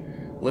Marriage.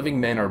 Living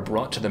men are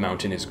brought to the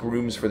mountain as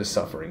grooms for the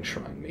suffering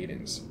shrine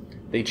maidens.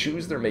 They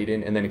choose their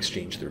maiden and then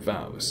exchange their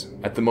vows.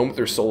 At the moment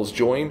their souls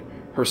join,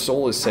 her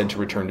soul is said to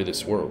return to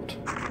this world.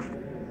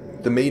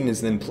 The maiden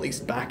is then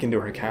placed back into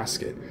her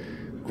casket,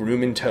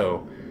 groom in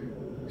tow,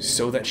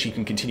 so that she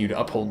can continue to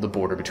uphold the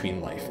border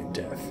between life and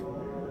death.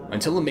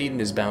 Until a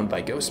maiden is bound by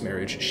ghost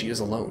marriage, she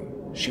is alone.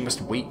 She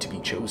must wait to be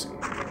chosen.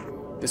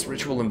 This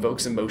ritual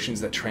invokes emotions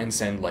that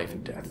transcend life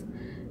and death.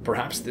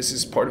 Perhaps this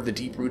is part of the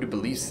deep-rooted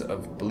beliefs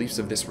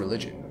of this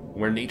religion,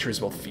 where nature is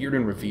both feared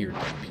and revered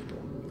by people.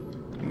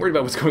 I'm worried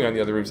about what's going on in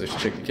the other rooms. I should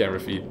check the camera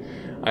feed.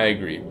 I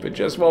agree, but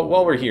just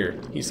while we're here,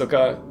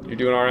 Hisoka, you're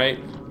doing all right?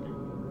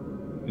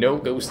 No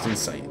ghosts in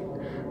sight.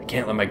 I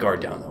can't let my guard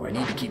down, though. I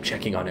need to keep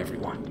checking on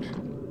everyone.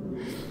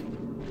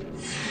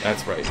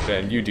 That's right,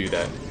 Ben, you do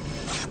that.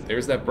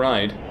 There's that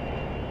bride.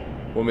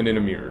 Woman in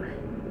a mirror.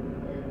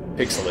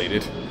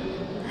 Pixelated.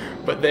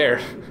 But there.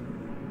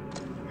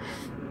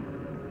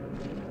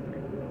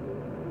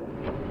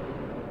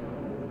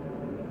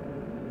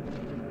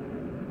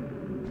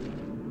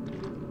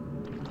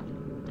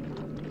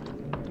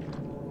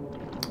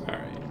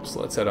 Alright, so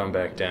let's head on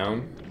back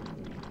down.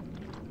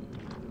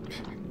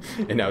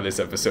 And now this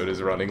episode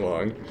is running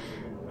long.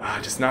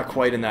 Just not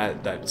quite in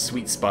that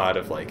sweet spot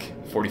of like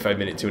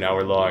 45-minute to an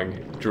hour long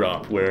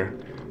drop where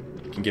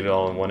you can get it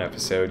all in one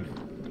episode.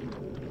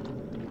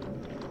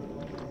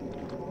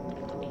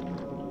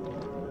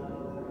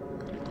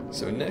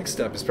 So next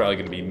up is probably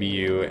going to be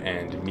Miyu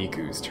and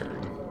Miku's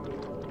turn.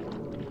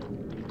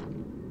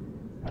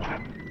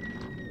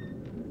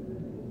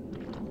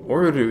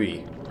 Or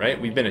Rui,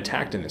 right? We've been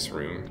attacked in this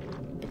room,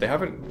 but they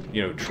haven't,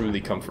 you know, truly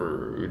come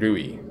for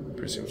Rui,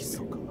 presumably.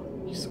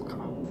 Hisoka.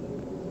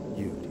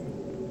 Yuri.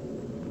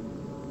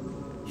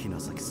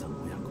 Hinasaki-san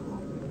親子を。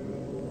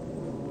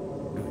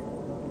ルイ。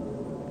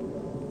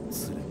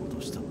連れ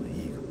戻したはい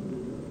い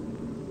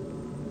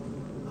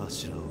が、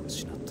柱を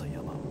失った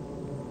山を。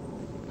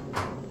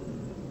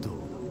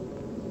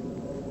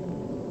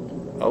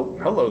 Oh,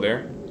 hello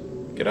there.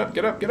 Get up,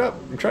 get up, get up.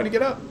 I'm trying to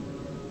get up.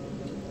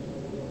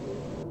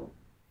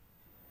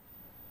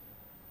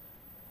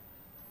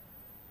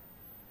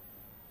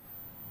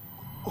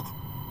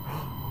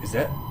 Is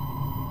that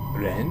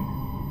Ren?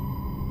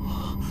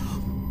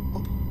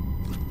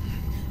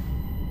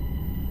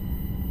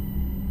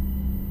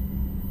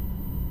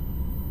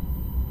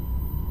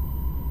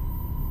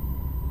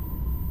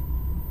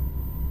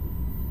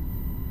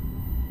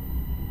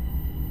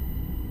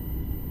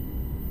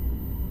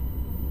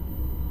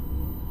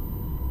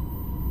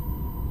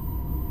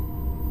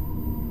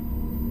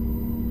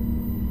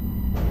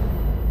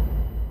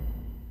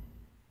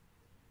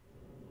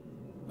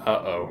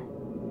 Uh-oh.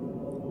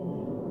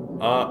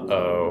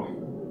 Uh-oh.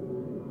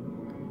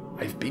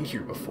 I've been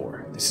here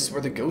before. This is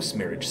where the ghost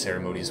marriage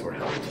ceremonies were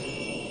held.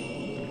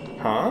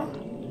 Huh?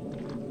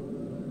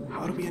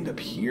 How do we end up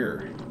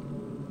here?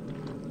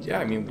 Yeah,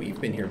 I mean, we've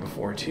been here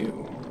before,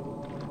 too.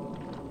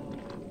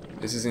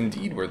 This is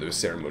indeed where those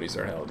ceremonies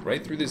are held,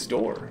 right through this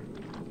door.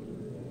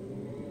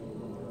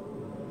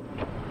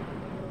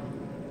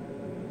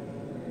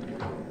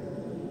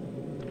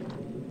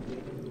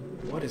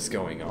 What is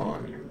going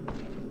on?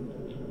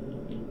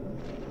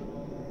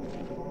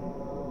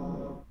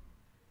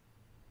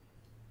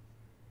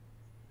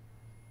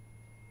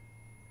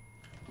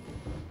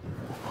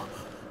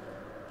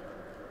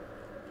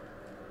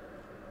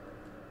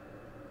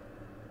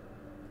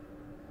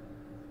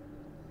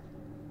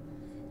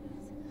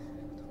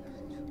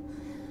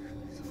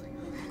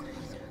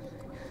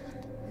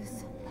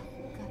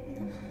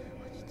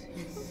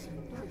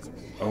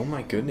 Oh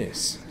my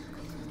goodness.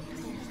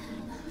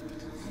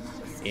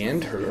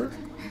 And her?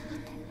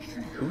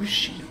 Who is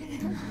she?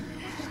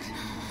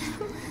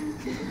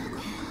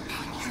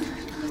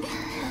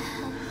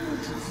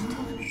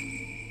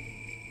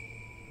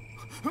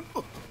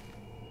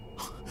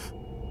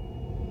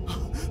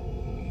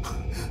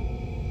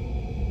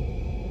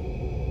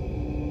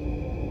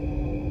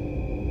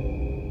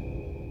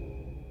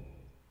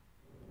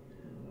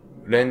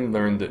 Ren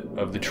learned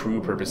of the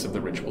true purpose of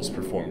the rituals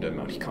performed at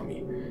Mount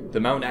Hikami. The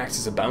mountain acts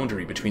as a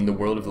boundary between the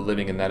world of the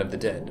living and that of the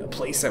dead, a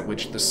place at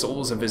which the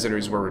souls of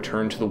visitors were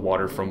returned to the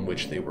water from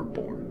which they were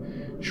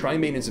born.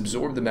 Shrine maidens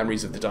absorbed the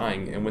memories of the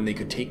dying, and when they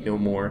could take no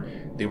more,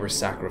 they were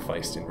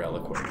sacrificed in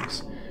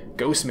reliquaries.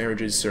 Ghost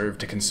marriages served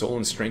to console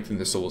and strengthen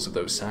the souls of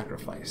those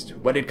sacrificed.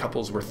 Wedded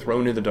couples were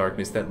thrown in the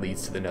darkness that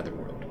leads to the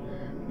netherworld.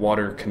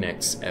 Water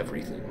connects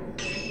everything.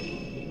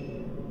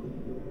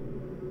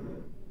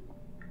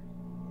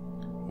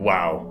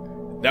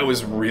 Wow, that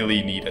was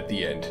really neat at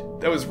the end.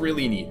 That was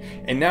really neat.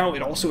 And now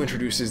it also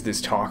introduces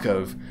this talk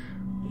of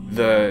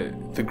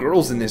the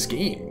girls in this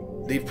game.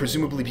 They've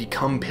presumably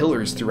become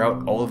pillars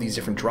throughout all of these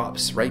different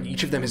drops, right?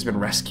 Each of them has been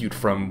rescued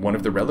from one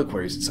of the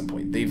reliquaries at some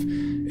point.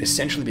 They've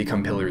essentially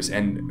become pillars,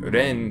 and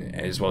Ren,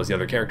 as well as the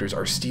other characters,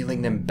 are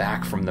stealing them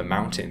back from the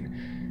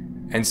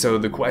mountain. And so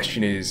the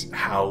question is,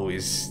 how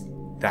is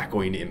that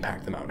going to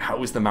impact the mountain?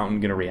 How is the mountain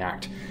going to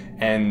react?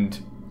 And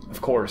of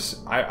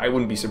course, I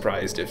wouldn't be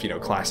surprised if,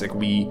 classic,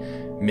 we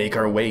make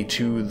our way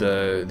to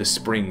the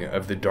spring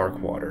of the dark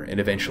water and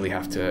eventually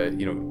have to,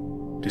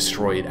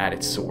 destroy it at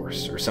its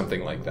source or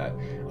something like that.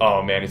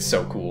 Oh man, it's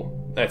so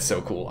cool. That's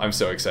so cool. I'm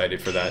so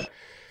excited for that.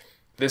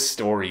 This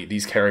story,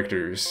 these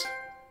characters,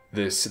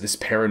 this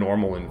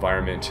paranormal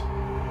environment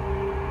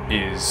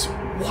is...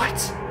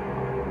 What?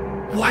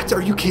 What?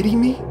 Are you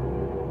kidding me?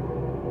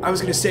 I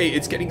was gonna say,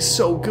 it's getting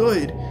so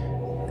good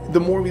the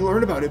more we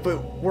learn about it,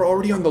 but we're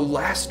already on the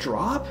last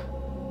drop?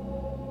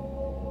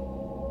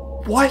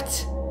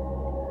 What?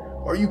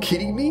 Are you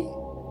kidding me?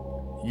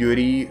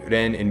 Yuri,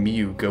 Ren, and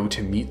Miyu go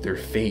to meet their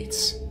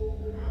fates.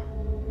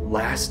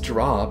 Last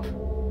drop?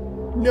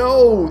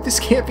 No, this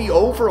can't be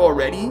over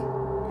already.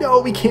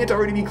 No, we can't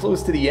already be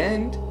close to the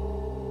end.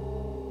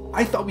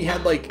 I thought we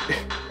had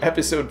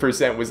episode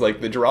percent was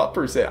the drop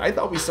percent. I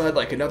thought we still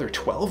had another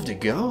 12 to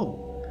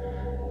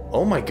go.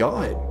 Oh my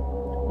god.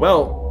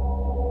 Well,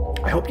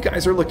 I hope you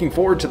guys are looking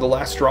forward to the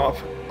last drop.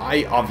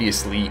 I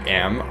obviously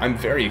am. I'm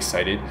very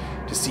excited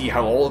to see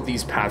how all of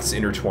these paths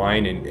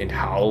intertwine and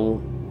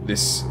how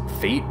this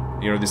fate,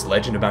 this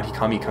legend about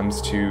Hikami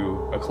comes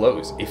to a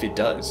close, if it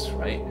does,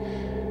 right?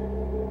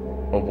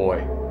 Oh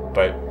boy.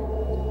 But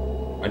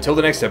until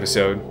the next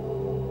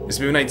episode, this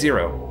is Moon Knight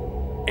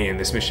Zero, and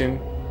this mission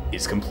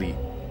is complete.